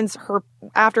 but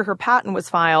after her patent was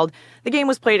filed, the game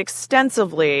was played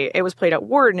extensively. It was played at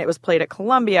Wharton. It was played at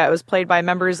Columbia. It was played by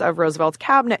members of Roosevelt's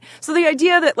cabinet. So the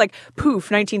idea that, like,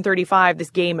 poof, 1935, this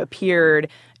game appeared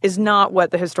is not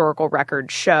what the historical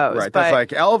record shows. Right. That's like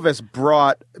Elvis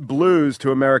brought blues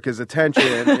to America's attention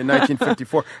in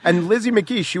 1954. And Lizzie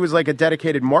McGee, she was like a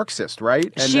dedicated Marxist,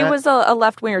 right? And she was a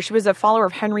left-winger. She was a follower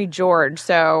of Henry George.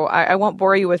 So I won't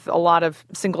bore you with a lot of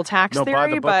single tax theory, buy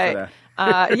the book but for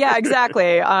that. Yeah,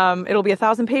 exactly. It'll be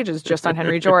 1,000 pages just on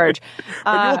Henry George.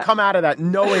 But you'll come out of that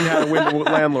knowing how to win the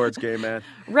Landlord's Game, man.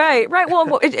 Right.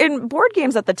 Well, in board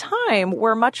games at the time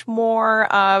were much more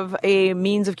of a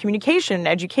means of communication,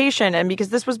 education, and because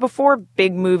this was before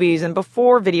big movies and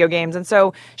before video games. And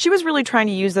so she was really trying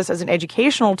to use this as an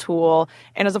educational tool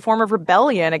and as a form of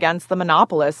rebellion against the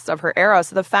monopolists of her era.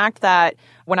 So the fact that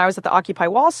when I was at the Occupy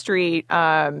Wall Street,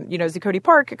 Zuccotti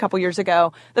Park a couple years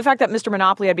ago, the fact that Mr.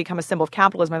 Monopoly had become a symbol of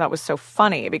capitalism I thought was so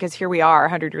funny because here we are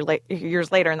 100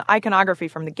 years later and the iconography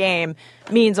from the game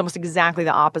means almost exactly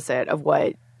the opposite of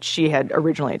what she had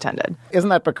originally intended. Isn't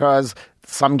that because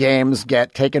some games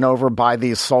get taken over by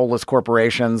these soulless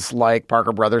corporations like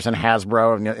Parker Brothers and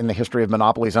Hasbro in the history of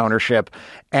Monopoly's ownership,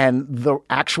 and the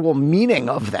actual meaning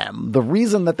of them, the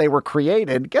reason that they were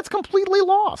created, gets completely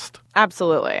lost?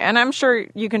 Absolutely. And I'm sure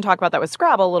you can talk about that with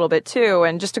Scrabble a little bit too.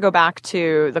 And just to go back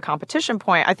to the competition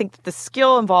point, I think that the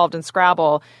skill involved in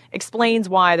Scrabble explains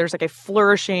why there's like a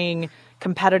flourishing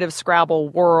competitive Scrabble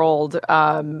world.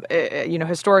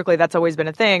 Historically, that's always been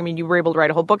a thing. I mean, you were able to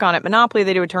write a whole book on it. Monopoly,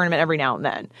 they do a tournament every now and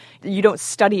then. You don't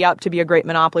study up to be a great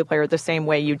Monopoly player the same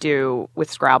way you do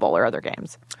with Scrabble or other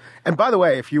games. And by the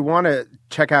way, if you want to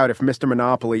check out if Mr.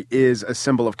 Monopoly is a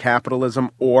symbol of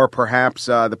capitalism or perhaps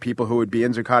the people who would be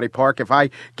in Zuccotti Park, if I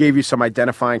gave you some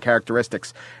identifying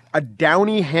characteristics, a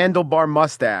downy handlebar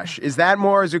mustache. Is that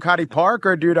more Zuccotti Park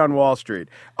or a dude on Wall Street?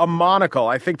 A monocle.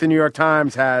 I think the New York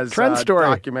Times has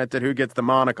documented who gets the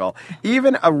monocle.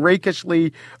 Even a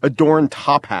rakishly adorned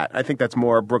top hat. I think that's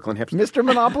more Brooklyn hipster. Mr.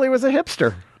 Monopoly was a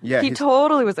hipster. Yeah, he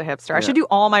totally was a hipster. I should do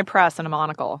all my press in a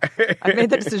monocle. I've made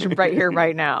the decision right here,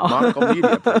 right now. Monocle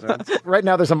Media presents. Right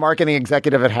now, there's a marketing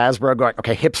executive at Hasbro going,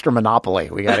 okay, hipster Monopoly.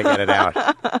 We got to get it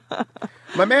out.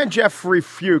 My man Jeffrey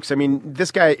Fuchs, I mean,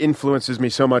 this guy influences me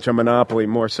so much on Monopoly,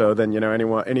 more so than,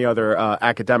 any other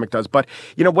academic does. But,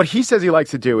 what he says he likes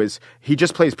to do is he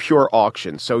just plays pure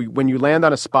auction. So when you land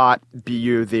on a spot, be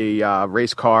you the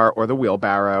race car or the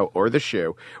wheelbarrow or the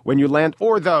shoe, when you land,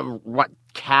 or the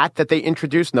cat that they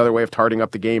introduced, another way of tarting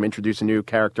up the game, introduce a new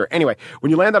character. Anyway, when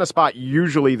you land on a spot,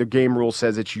 usually the game rule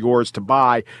says it's yours to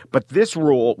buy. But this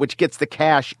rule, which gets the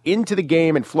cash into the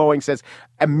game and flowing, says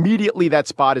immediately that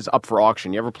spot is up for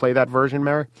auction. You ever play that version,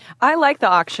 Mary? I like the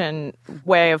auction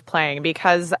way of playing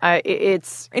because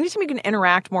it's anytime you can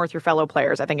interact more with your fellow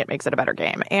players, I think it makes it a better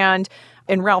game. And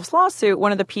in Ralph's lawsuit,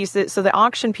 one of the pieces, so the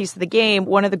auction piece of the game,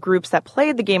 one of the groups that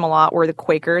played the game a lot were the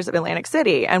Quakers of Atlantic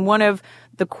City. And one of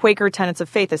the Quaker tenets of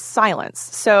faith is silence.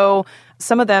 So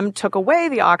some of them took away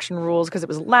the auction rules because it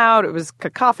was loud, it was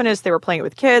cacophonous, they were playing it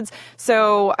with kids.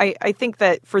 So I think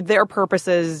that for their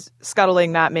purposes,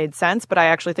 scuttling that made sense. But I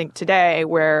actually think today,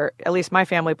 where at least my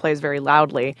family plays very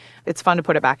loudly, it's fun to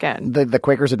put it back in. The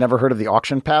Quakers had never heard of the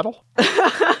auction paddle?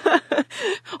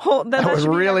 That would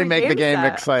really make the game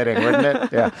exciting, wouldn't it?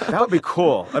 Yeah, that would be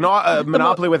cool. A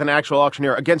Monopoly with an actual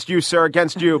auctioneer. Against you, sir.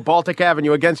 Against you. Baltic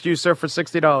Avenue. Against you, sir, for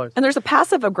 $60. And there's a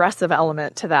passive-aggressive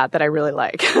element to that I really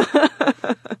like.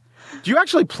 Do you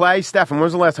actually play, Stefan? When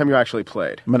was the last time you actually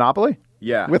played? Monopoly?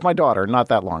 Yeah. With my daughter, not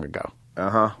that long ago.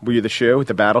 Uh-huh. Were you the shoe,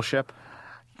 the battleship?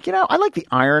 I like the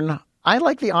iron.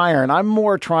 I'm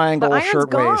more triangle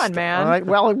shirtwaist. The iron's gone, man.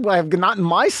 I've not in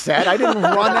my set. I didn't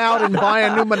run out and buy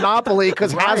a new Monopoly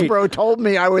because Hasbro told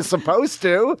me I was supposed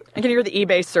to. I can hear the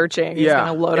eBay searching. He's going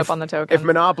to load up on the token. If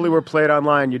Monopoly were played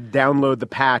online, you'd download the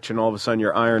patch and all of a sudden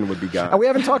your iron would be gone. And we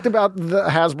haven't talked about the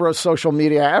Hasbro social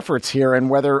media efforts here and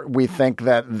whether we think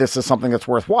that this is something that's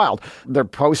worthwhile. They're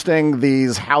posting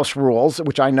these house rules,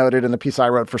 which I noted in the piece I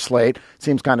wrote for Slate.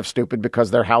 Seems kind of stupid because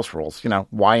they're house rules.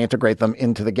 Why integrate them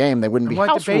into the game? They wouldn't be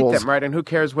house debate rules. Them, right? And who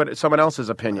cares what someone else's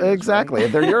opinion is? Exactly. Right?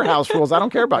 If they're your house rules, I don't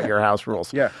care about your house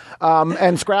rules. Yeah.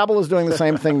 And Scrabble is doing the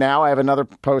same thing now. I have another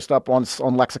post up on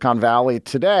Lexicon Valley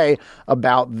today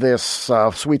about this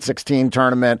Sweet 16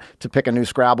 tournament to pick a new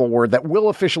Scrabble word that will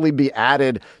officially be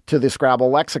added to the Scrabble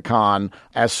lexicon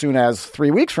as soon as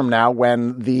 3 weeks from now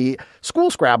when the School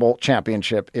Scrabble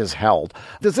Championship is held.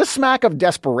 Does this smack of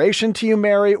desperation to you,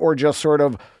 Mary, or just sort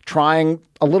of trying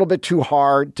a little bit too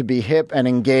hard to be hip and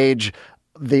engage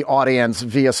the audience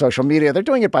via social media. They're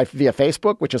doing it via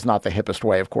Facebook, which is not the hippest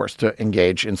way, of course, to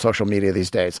engage in social media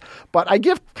these days. But I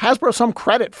give Hasbro some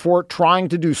credit for trying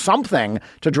to do something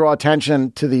to draw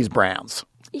attention to these brands.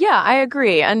 Yeah, I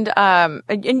agree. And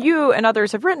you and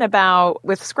others have written about,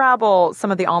 with Scrabble,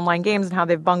 some of the online games and how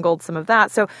they've bungled some of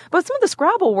that. So, but some of the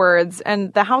Scrabble words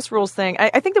and the house rules thing,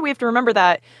 I think that we have to remember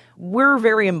that we're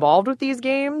very involved with these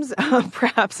games,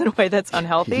 perhaps in a way that's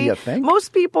unhealthy. You think?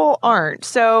 Most people aren't.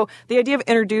 So the idea of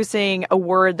introducing a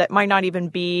word that might not even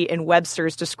be in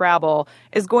Webster's to Scrabble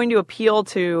is going to appeal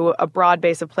to a broad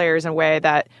base of players in a way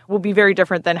that will be very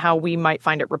different than how we might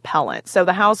find it repellent. So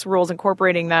the house rules,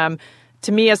 incorporating them,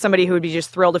 to me, as somebody who would be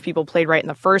just thrilled if people played right in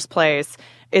the first place,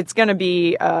 it's going to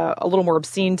be a little more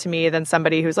obscene to me than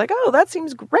somebody who's like, oh, that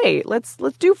seems great. Let's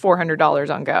do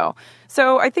 $400 on Go.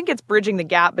 So I think it's bridging the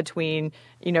gap between,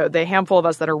 the handful of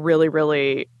us that are really,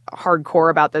 really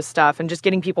hardcore about this stuff and just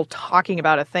getting people talking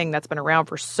about a thing that's been around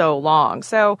for so long.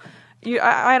 So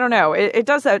I don't know. It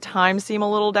does at times seem a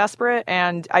little desperate,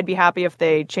 and I'd be happy if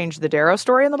they changed the Darrow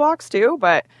story in the box too,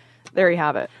 but there you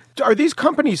have it. Are these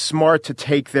companies smart to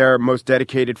take their most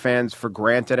dedicated fans for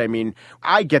granted? I mean,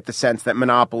 I get the sense that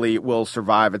Monopoly will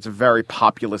survive. It's a very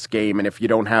populous game, and if you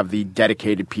don't have the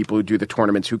dedicated people who do the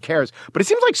tournaments, who cares? But it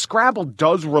seems like Scrabble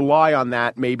does rely on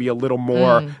that maybe a little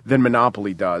more than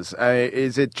Monopoly does.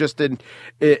 Is it just an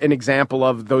example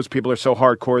of those people are so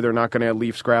hardcore they're not going to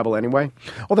leave Scrabble anyway?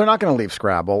 Well, they're not going to leave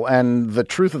Scrabble, and the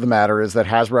truth of the matter is that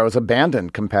Hasbro has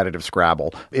abandoned competitive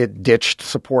Scrabble. It ditched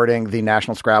supporting the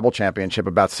National Scrabble Championship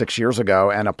about 6 years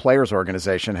ago, and a players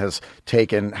organization has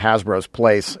taken Hasbro's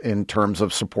place in terms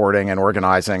of supporting and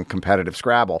organizing competitive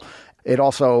Scrabble. It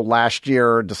also last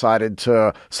year decided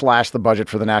to slash the budget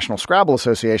for the National Scrabble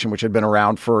Association, which had been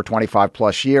around for 25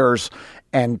 plus years,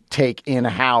 and take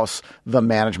in-house the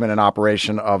management and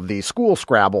operation of the school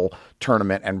Scrabble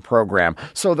tournament and program.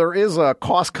 So there is a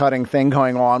cost-cutting thing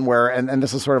going on where, and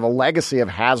this is sort of a legacy of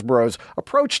Hasbro's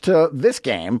approach to this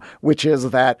game, which is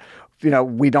that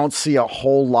we don't see a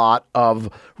whole lot of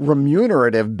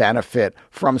remunerative benefit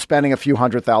from spending a few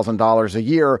 $100,000 a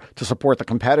year to support the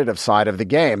competitive side of the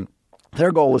game.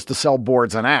 Their goal is to sell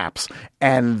boards and apps,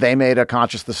 and they made a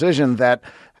conscious decision that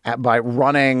by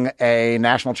running a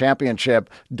national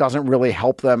championship doesn't really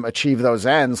help them achieve those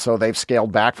ends, so they've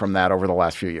scaled back from that over the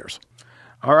last few years.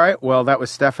 All right. Well, that was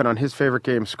Stefan on his favorite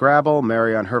game, Scrabble,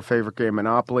 Mary on her favorite game,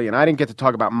 Monopoly, and I didn't get to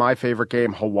talk about my favorite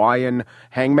game, Hawaiian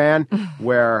Hangman,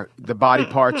 where the body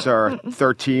parts are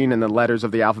 13 and the letters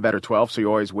of the alphabet are 12, so you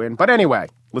always win. But anyway,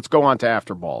 let's go on to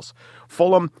After Balls.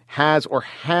 Fulham has or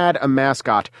had a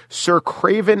mascot, Sir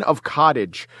Craven of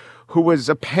Cottage, who was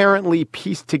apparently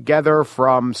pieced together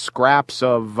from scraps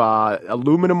of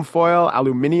aluminium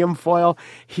foil.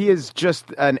 He is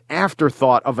just an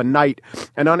afterthought of a knight.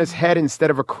 And on his head,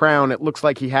 instead of a crown, it looks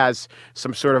like he has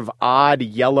some sort of odd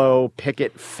yellow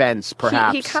picket fence,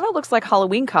 perhaps. He kind of looks like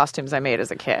Halloween costumes I made as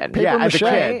a kid. As a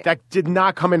kid. That did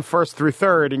not come in first through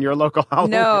third in your local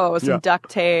Halloween. No, some duct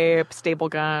tape, staple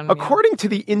gun. According to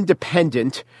The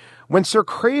Independent, when Sir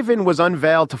Craven was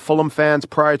unveiled to Fulham fans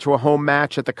prior to a home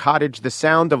match at the Cottage, the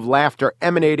sound of laughter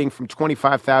emanating from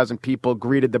 25,000 people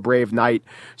greeted the brave knight.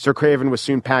 Sir Craven was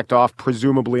soon packed off,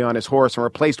 presumably on his horse, and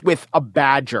replaced with a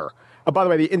badger. By the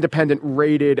way, The Independent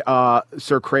rated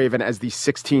Sir Craven as the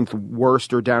 16th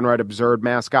worst or downright absurd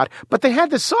mascot, but they had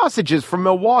the sausages from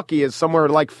Milwaukee as somewhere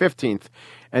like 15th.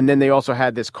 And then they also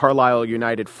had this Carlisle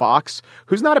United fox,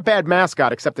 who's not a bad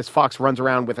mascot, except this fox runs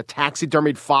around with a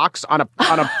taxidermied fox on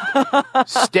a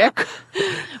stick.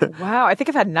 Wow, I think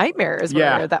I've had nightmares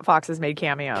where that fox has made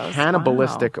cameos.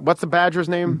 Cannibalistic. Wow. What's the badger's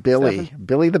name? Billy. Stephen?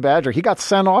 Billy the Badger. He got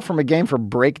sent off from a game for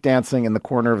breakdancing in the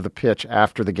corner of the pitch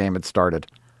after the game had started.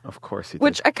 Of course he did.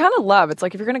 Which I kind of love. It's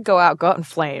like if you're going to go out in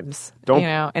flames,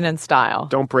 and in style.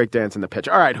 Don't break dance in the pitch.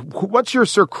 All right, what's your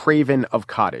Sir Craven of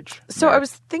Cottage? So I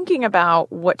was thinking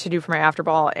about what to do for my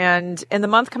afterball, and in the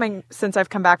month coming since I've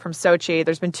come back from Sochi,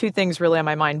 there's been two things really on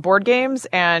my mind: board games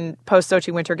and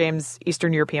post-Sochi Winter Games,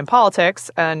 Eastern European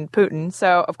politics, and Putin.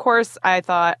 So of course I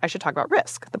thought I should talk about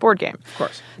Risk, the board game. Of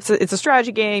course. So it's a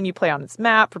strategy game. You play on its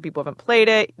map for people who haven't played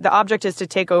it. The object is to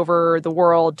take over the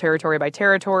world territory by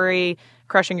territory,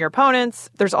 crushing your opponents.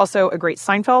 There's also a great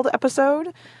Seinfeld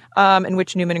episode in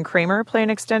which Newman and Kramer play an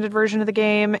extended version of the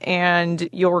game, and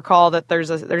you'll recall that there's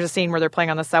a scene where they're playing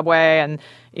on the subway, and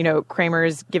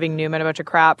Kramer's giving Newman a bunch of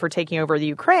crap for taking over the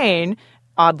Ukraine.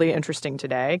 Oddly interesting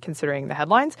today, considering the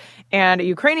headlines. And a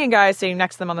Ukrainian guy sitting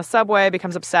next to them on the subway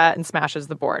becomes upset and smashes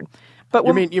the board. But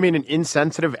you mean an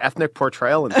insensitive ethnic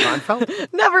portrayal in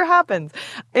Seinfeld? Never happens.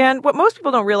 And what most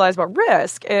people don't realize about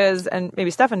Risk is, and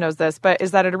maybe Stefan knows this, but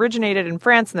is that it originated in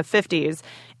France in the 50s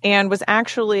and was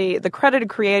actually, the credited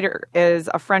creator is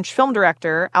a French film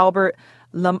director, Albert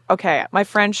okay, my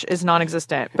French is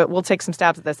non-existent, but we'll take some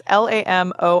stabs at this.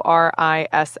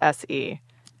 Lamorisse.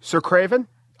 Sir Craven?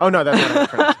 Oh, no,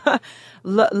 that's not how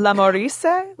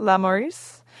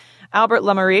Lamorisse? Albert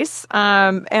Lamorisse.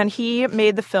 And he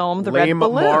made the film The Red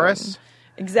Balloon. Morris?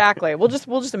 Exactly. We'll just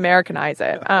Americanize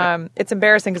it. It's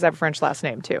embarrassing because I have a French last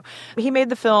name, too. He made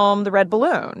the film The Red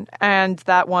Balloon, and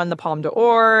that won the Palme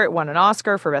d'Or. It won an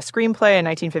Oscar for Best Screenplay in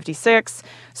 1956.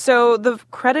 So the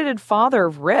credited father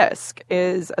of Risk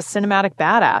is a cinematic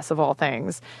badass of all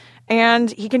things.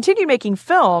 And he continued making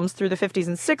films through the 50s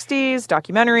and 60s,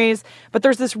 documentaries. But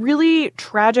there's this really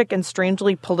tragic and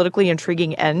strangely politically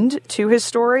intriguing end to his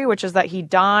story, which is that he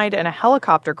died in a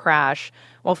helicopter crash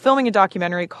while filming a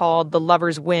documentary called The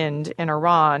Lover's Wind in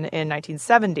Iran in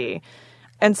 1970.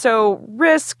 And so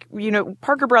Risk,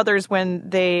 Parker Brothers, when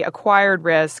they acquired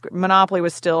Risk, Monopoly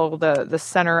was still the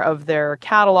center of their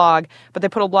catalog, but they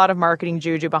put a lot of marketing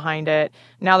juju behind it.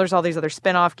 Now there's all these other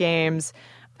spin-off games.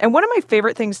 And one of my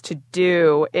favorite things to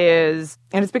do is,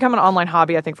 and it's become an online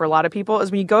hobby, I think, for a lot of people,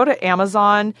 is when you go to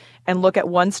Amazon and look at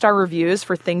 1-star reviews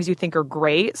for things you think are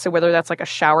great. So whether that's like a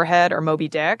showerhead or Moby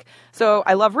Dick. So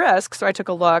I love Risk, so I took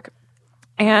a look.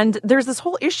 And there's this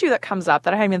whole issue that comes up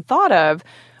that I hadn't even thought of,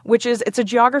 which is it's a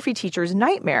geography teacher's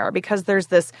nightmare because there's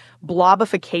this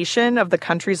blobification of the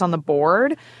countries on the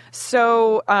board.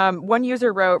 So one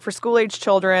user wrote, for school-age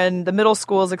children, the middle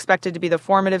school is expected to be the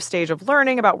formative stage of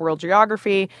learning about world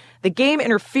geography. The game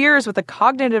interferes with the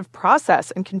cognitive process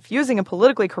in confusing and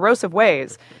politically corrosive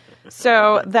ways.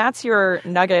 So that's your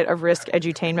nugget of Risk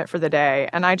edutainment for the day.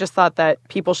 And I just thought that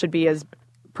people should be as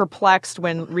perplexed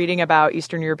when reading about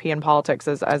Eastern European politics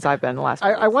as I've been the last.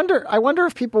 I wonder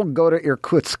if people go to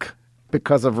Irkutsk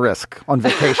because of Risk on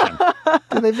vacation.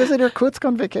 Do they visit Irkutsk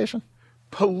on vacation?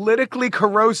 Politically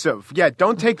corrosive. Yeah,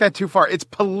 don't take that too far. It's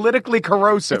politically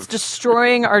corrosive. It's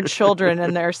destroying our children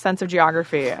and their sense of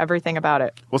geography, everything about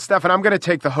it. Well, Stefan, I'm going to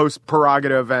take the host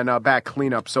prerogative and back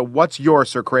cleanup. So what's your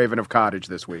Sir Craven of Cottage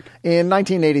this week? In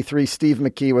 1983, Steve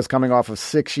McKee was coming off of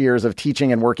 6 years of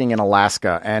teaching and working in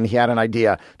Alaska, and he had an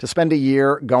idea to spend a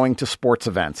year going to sports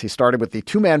events. He started with the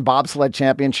two-man bobsled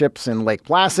championships in Lake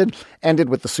Placid, ended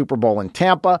with the Super Bowl in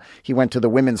Tampa. He went to the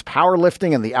women's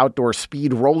powerlifting and the outdoor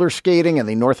speed roller skating and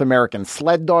the North American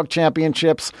Sled Dog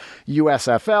Championships,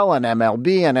 USFL and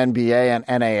MLB and NBA and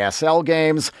NASL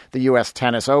games, the U.S.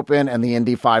 Tennis Open and the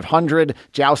Indy 500,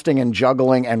 jousting and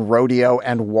juggling and rodeo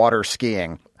and water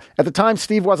skiing. At the time,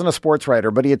 Steve wasn't a sports writer,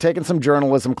 but he had taken some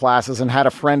journalism classes and had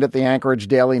a friend at the Anchorage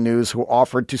Daily News who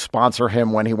offered to sponsor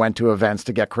him when he went to events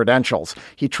to get credentials.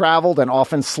 He traveled and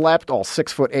often slept, all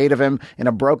 6'8" of him, in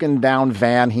a broken-down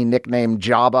van he nicknamed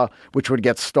Jabba, which would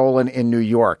get stolen in New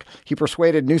York. He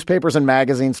persuaded newspapers and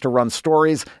magazines to run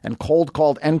stories and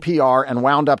cold-called NPR and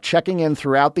wound up checking in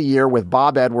throughout the year with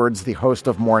Bob Edwards, the host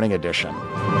of Morning Edition.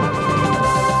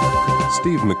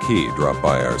 Steve McKee dropped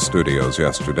by our studios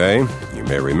yesterday. You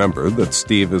may remember that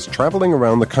Steve is traveling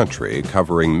around the country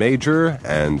covering major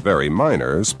and very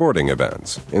minor sporting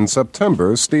events. In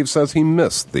September, Steve says he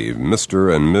missed the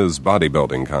Mr. and Ms.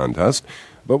 Bodybuilding contest,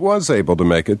 but was able to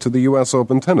make it to the U.S.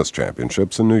 Open Tennis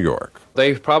Championships in New York.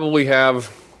 They probably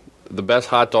have the best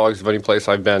hot dogs of any place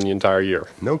I've been the entire year.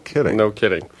 No kidding. No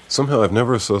kidding. Somehow I've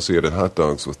never associated hot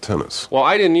dogs with tennis. Well,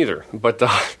 I didn't either, but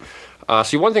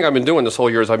see, one thing I've been doing this whole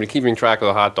year is I've been keeping track of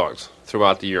the hot dogs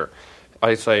throughout the year.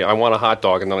 I say, I want a hot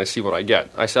dog, and then I see what I get.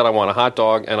 I said I want a hot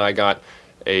dog, and I got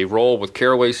a roll with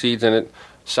caraway seeds in it,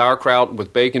 sauerkraut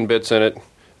with bacon bits in it,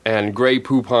 and Grey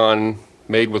Poupon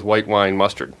made with white wine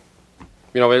mustard.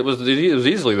 It was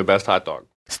easily the best hot dog.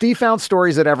 Steve found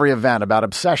stories at every event about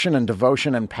obsession and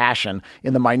devotion and passion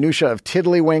in the minutia of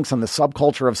tiddlywinks and the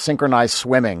subculture of synchronized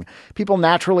swimming. People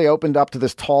naturally opened up to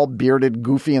this tall, bearded,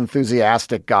 goofy,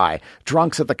 enthusiastic guy.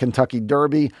 Drunks at the Kentucky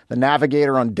Derby, the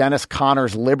navigator on Dennis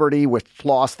Connor's Liberty, which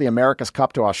lost the America's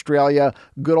Cup to Australia,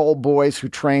 good old boys who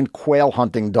trained quail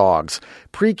hunting dogs.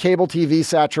 Pre-cable TV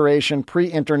saturation,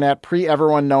 pre-internet,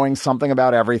 pre-everyone knowing something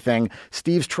about everything,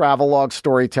 Steve's travelogue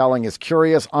storytelling is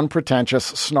curious, unpretentious,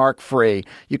 snark-free.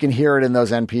 You can hear it in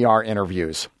those NPR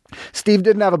interviews. Steve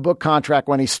didn't have a book contract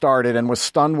when he started and was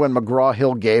stunned when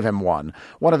McGraw-Hill gave him one.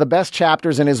 One of the best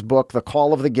chapters in his book, The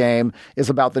Call of the Game, is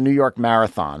about the New York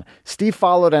Marathon. Steve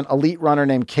followed an elite runner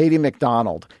named Katie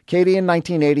McDonald. Katie in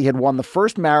 1980 had won the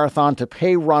first marathon to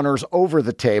pay runners over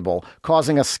the table,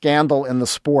 causing a scandal in the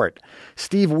sport.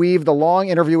 Steve weaved a long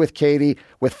interview with Katie,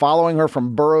 with following her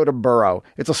from borough to borough.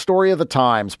 It's a story of the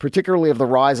times, particularly of the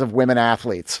rise of women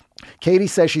athletes. Katie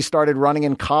says she started running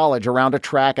in college around a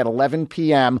track at 11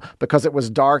 p.m. because it was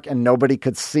dark and nobody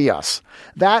could see us.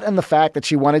 That and the fact that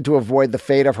she wanted to avoid the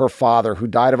fate of her father, who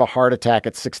died of a heart attack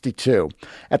at 62.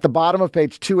 At the bottom of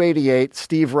page 288,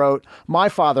 Steve wrote, "My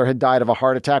father had died of a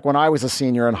heart attack when I was a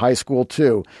senior in high school,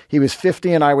 too. He was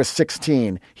 50 and I was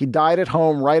 16. He died at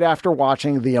home right after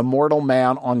watching The Immortal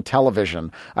Man on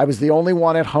television. I was the only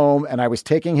one at home, and I was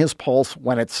taking his pulse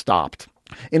when it stopped."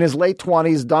 In his late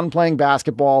 20s, done playing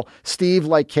basketball, Steve,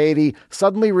 like Katie,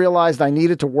 suddenly realized I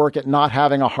needed to work at not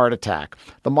having a heart attack.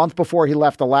 The month before he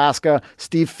left Alaska,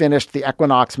 Steve finished the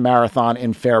Equinox Marathon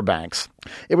in Fairbanks.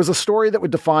 It was a story that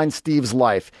would define Steve's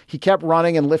life. He kept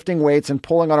running and lifting weights and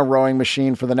pulling on a rowing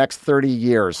machine for the next 30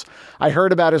 years. I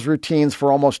heard about his routines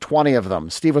for almost 20 of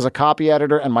them. Steve was a copy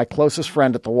editor and my closest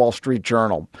friend at the Wall Street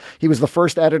Journal. He was the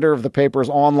first editor of the paper's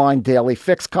online Daily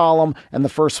Fix column and the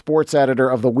first sports editor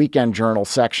of the Weekend Journal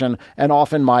section, and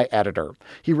often my editor.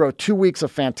 He wrote 2 weeks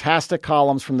of fantastic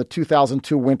columns from the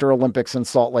 2002 Winter Olympics in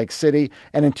Salt Lake City,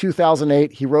 and in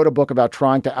 2008, he wrote a book about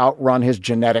trying to outrun his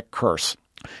genetic curse.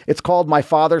 It's called My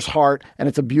Father's Heart, and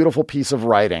it's a beautiful piece of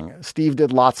writing. Steve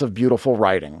did lots of beautiful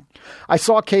writing. I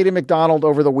saw Katie McDonald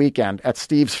over the weekend at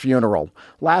Steve's funeral.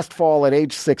 Last fall, at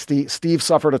age 60, Steve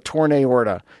suffered a torn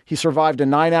aorta. He survived a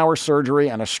 9-hour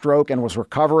surgery and a stroke and was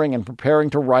recovering and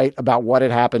preparing to write about what had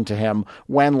happened to him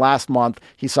when, last month,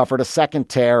 he suffered a second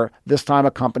tear, this time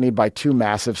accompanied by 2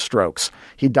 massive strokes.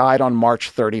 He died on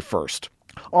March 31st.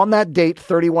 On that date,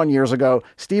 31 years ago,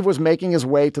 Steve was making his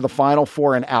way to the Final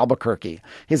Four in Albuquerque.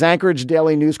 His Anchorage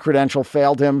Daily News credential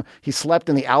failed him. He slept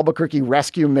in the Albuquerque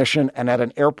Rescue Mission and at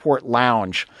an airport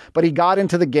lounge. But he got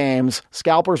into the games.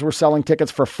 Scalpers were selling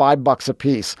tickets for $5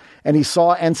 apiece. And he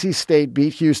saw NC State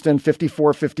beat Houston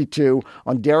 54-52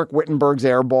 on Derek Wittenberg's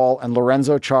airball and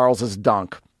Lorenzo Charles's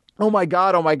dunk. "Oh my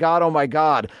God, oh my God, oh my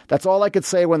God. That's all I could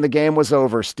say when the game was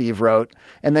over," Steve wrote.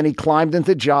 And then he climbed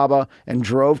into Java and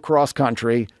drove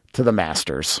cross-country to the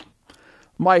Masters.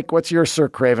 Mike, what's your Sir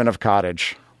Craven of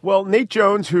Cottage? Well, Nate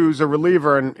Jones, who's a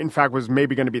reliever and, in fact, was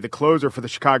maybe going to be the closer for the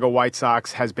Chicago White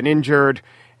Sox, has been injured,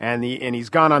 and he's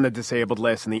gone on the disabled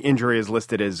list, and the injury is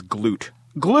listed as glute.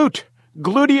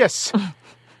 Gluteus.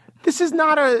 This is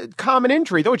not a common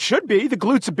injury, though it should be. The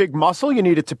glute's a big muscle. You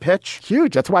need it to pitch.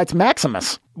 Huge. That's why it's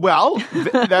Maximus. Well,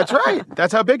 that's right.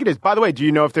 That's how big it is. By the way, do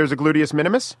you know if there's a gluteus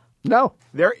minimus? No.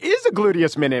 There is a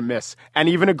gluteus minimus and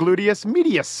even a gluteus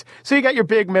medius. So you got your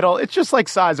big middle. It's just like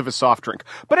size of a soft drink.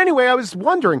 But anyway, I was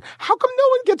wondering, how come no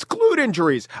one gets glute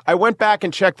injuries? I went back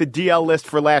and checked the DL list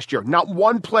for last year. Not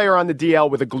one player on the DL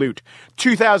with a glute.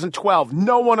 2012,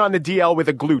 no one on the DL with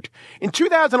a glute. In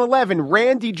 2011,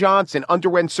 Randy Johnson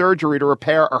underwent surgery to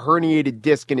repair a herniated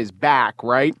disc in his back,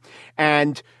 right?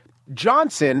 And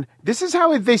Johnson, this is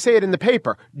how they say it in the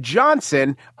paper,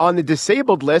 Johnson on the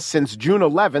disabled list since June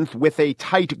 11th with a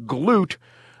tight glute.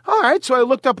 All right, so I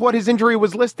looked up what his injury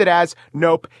was listed as.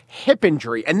 Nope, hip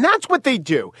injury. And that's what they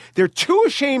do. They're too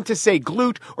ashamed to say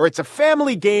glute or it's a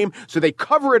family game, so they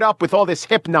cover it up with all this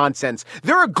hip nonsense.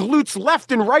 There are glutes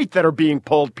left and right that are being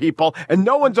pulled, people, and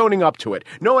no one's owning up to it.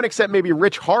 No one except maybe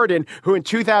Rich Harden, who in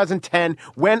 2010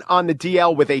 went on the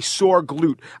DL with a sore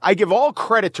glute. I give all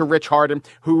credit to Rich Harden,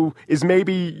 who is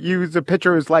maybe a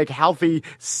pitcher who's like healthy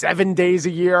 7 days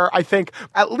a year, I think.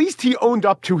 At least he owned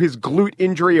up to his glute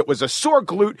injury. It was a sore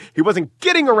glute. He wasn't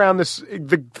getting around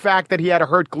the fact that he had a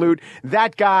hurt glute.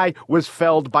 That guy was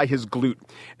felled by his glute.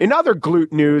 In other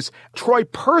glute news, Troy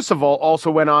Percival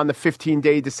also went on the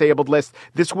 15-day disabled list.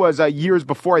 This was years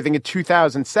before, I think in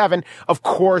 2007. Of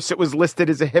course, it was listed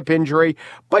as a hip injury.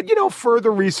 But,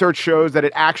 further research shows that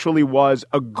it actually was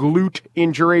a glute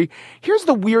injury. Here's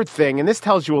the weird thing, and this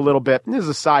tells you a little bit, and this is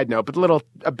a side note, but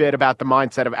a bit about the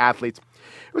mindset of athletes.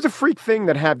 It was a freak thing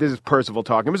that happened. This is Percival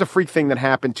talking. It was a freak thing that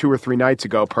happened 2 or 3 nights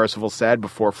ago, Percival said,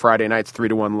 before Friday night's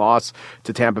 3-1 loss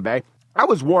to Tampa Bay. I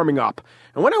was warming up,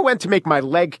 and when I went to make my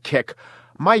leg kick,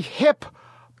 my hip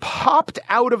popped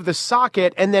out of the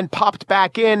socket and then popped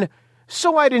back in,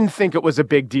 so I didn't think it was a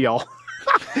big deal.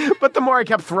 But the more I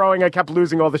kept throwing, I kept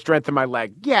losing all the strength in my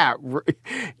leg.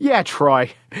 Yeah,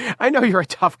 Troy, I know you're a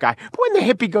tough guy, but when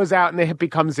the hippie goes out and the hippie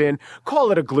comes in,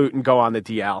 call it a glute and go on the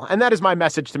DL. And that is my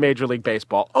message to Major League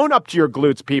Baseball. Own up to your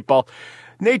glutes, people.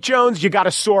 Nate Jones, you got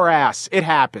a sore ass. It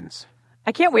happens.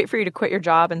 I can't wait for you to quit your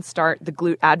job and start The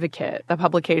Glute Advocate, the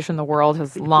publication the world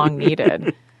has long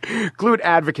needed. Glute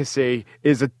advocacy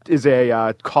is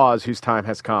a cause whose time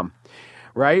has come.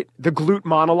 Right? The glute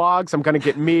monologues. I'm going to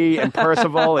get me and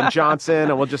Percival and Johnson,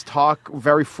 and we'll just talk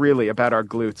very freely about our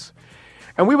glutes.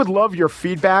 And we would love your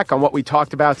feedback on what we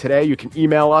talked about today. You can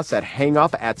email us at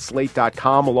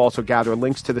hangup@slate.com. We'll also gather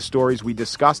links to the stories we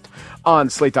discussed on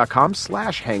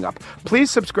slate.com/hangup.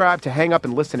 Please subscribe to Hang Up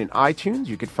and Listen in iTunes.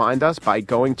 You can find us by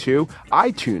going to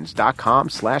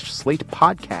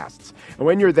itunes.com/SlatePodcasts. And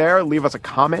when you're there, leave us a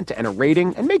comment and a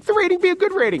rating, and make the rating be a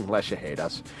good rating, unless you hate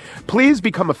us. Please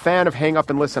become a fan of Hang Up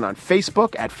and Listen on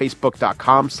Facebook at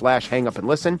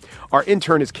facebook.com/hangupandlisten. Our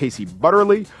intern is Casey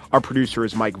Butterly. Our producer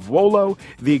is Mike Volo.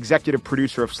 The executive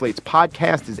producer of Slate's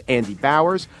podcast is Andy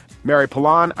Bowers. Mary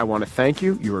Pilon, I want to thank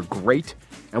you. You were great.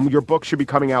 And your book should be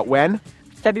coming out when?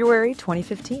 February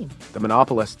 2015. The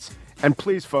Monopolists. And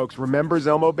please, folks, remember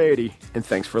Zelmo Beatty, and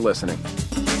thanks for listening.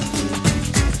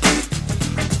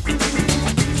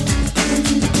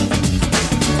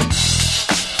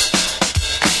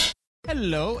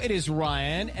 Hello, it is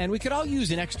Ryan, and we could all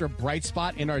use an extra bright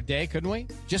spot in our day, couldn't we?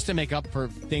 Just to make up for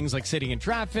things like sitting in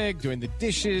traffic, doing the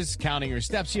dishes, counting your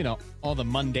steps, you know, all the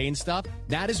mundane stuff.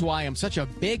 That is why I'm such a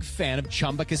big fan of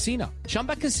Chumba Casino.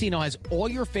 Chumba Casino has all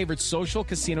your favorite social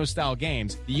casino-style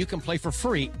games that you can play for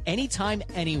free anytime,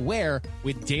 anywhere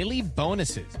with daily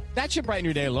bonuses. That should brighten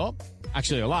your day a little.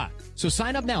 Actually, a lot. So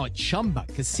sign up now at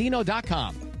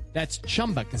ChumbaCasino.com. That's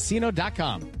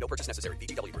ChumbaCasino.com. No purchase necessary.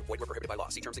 VGW Group. Void where prohibited by law.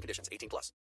 See terms and conditions. 18+.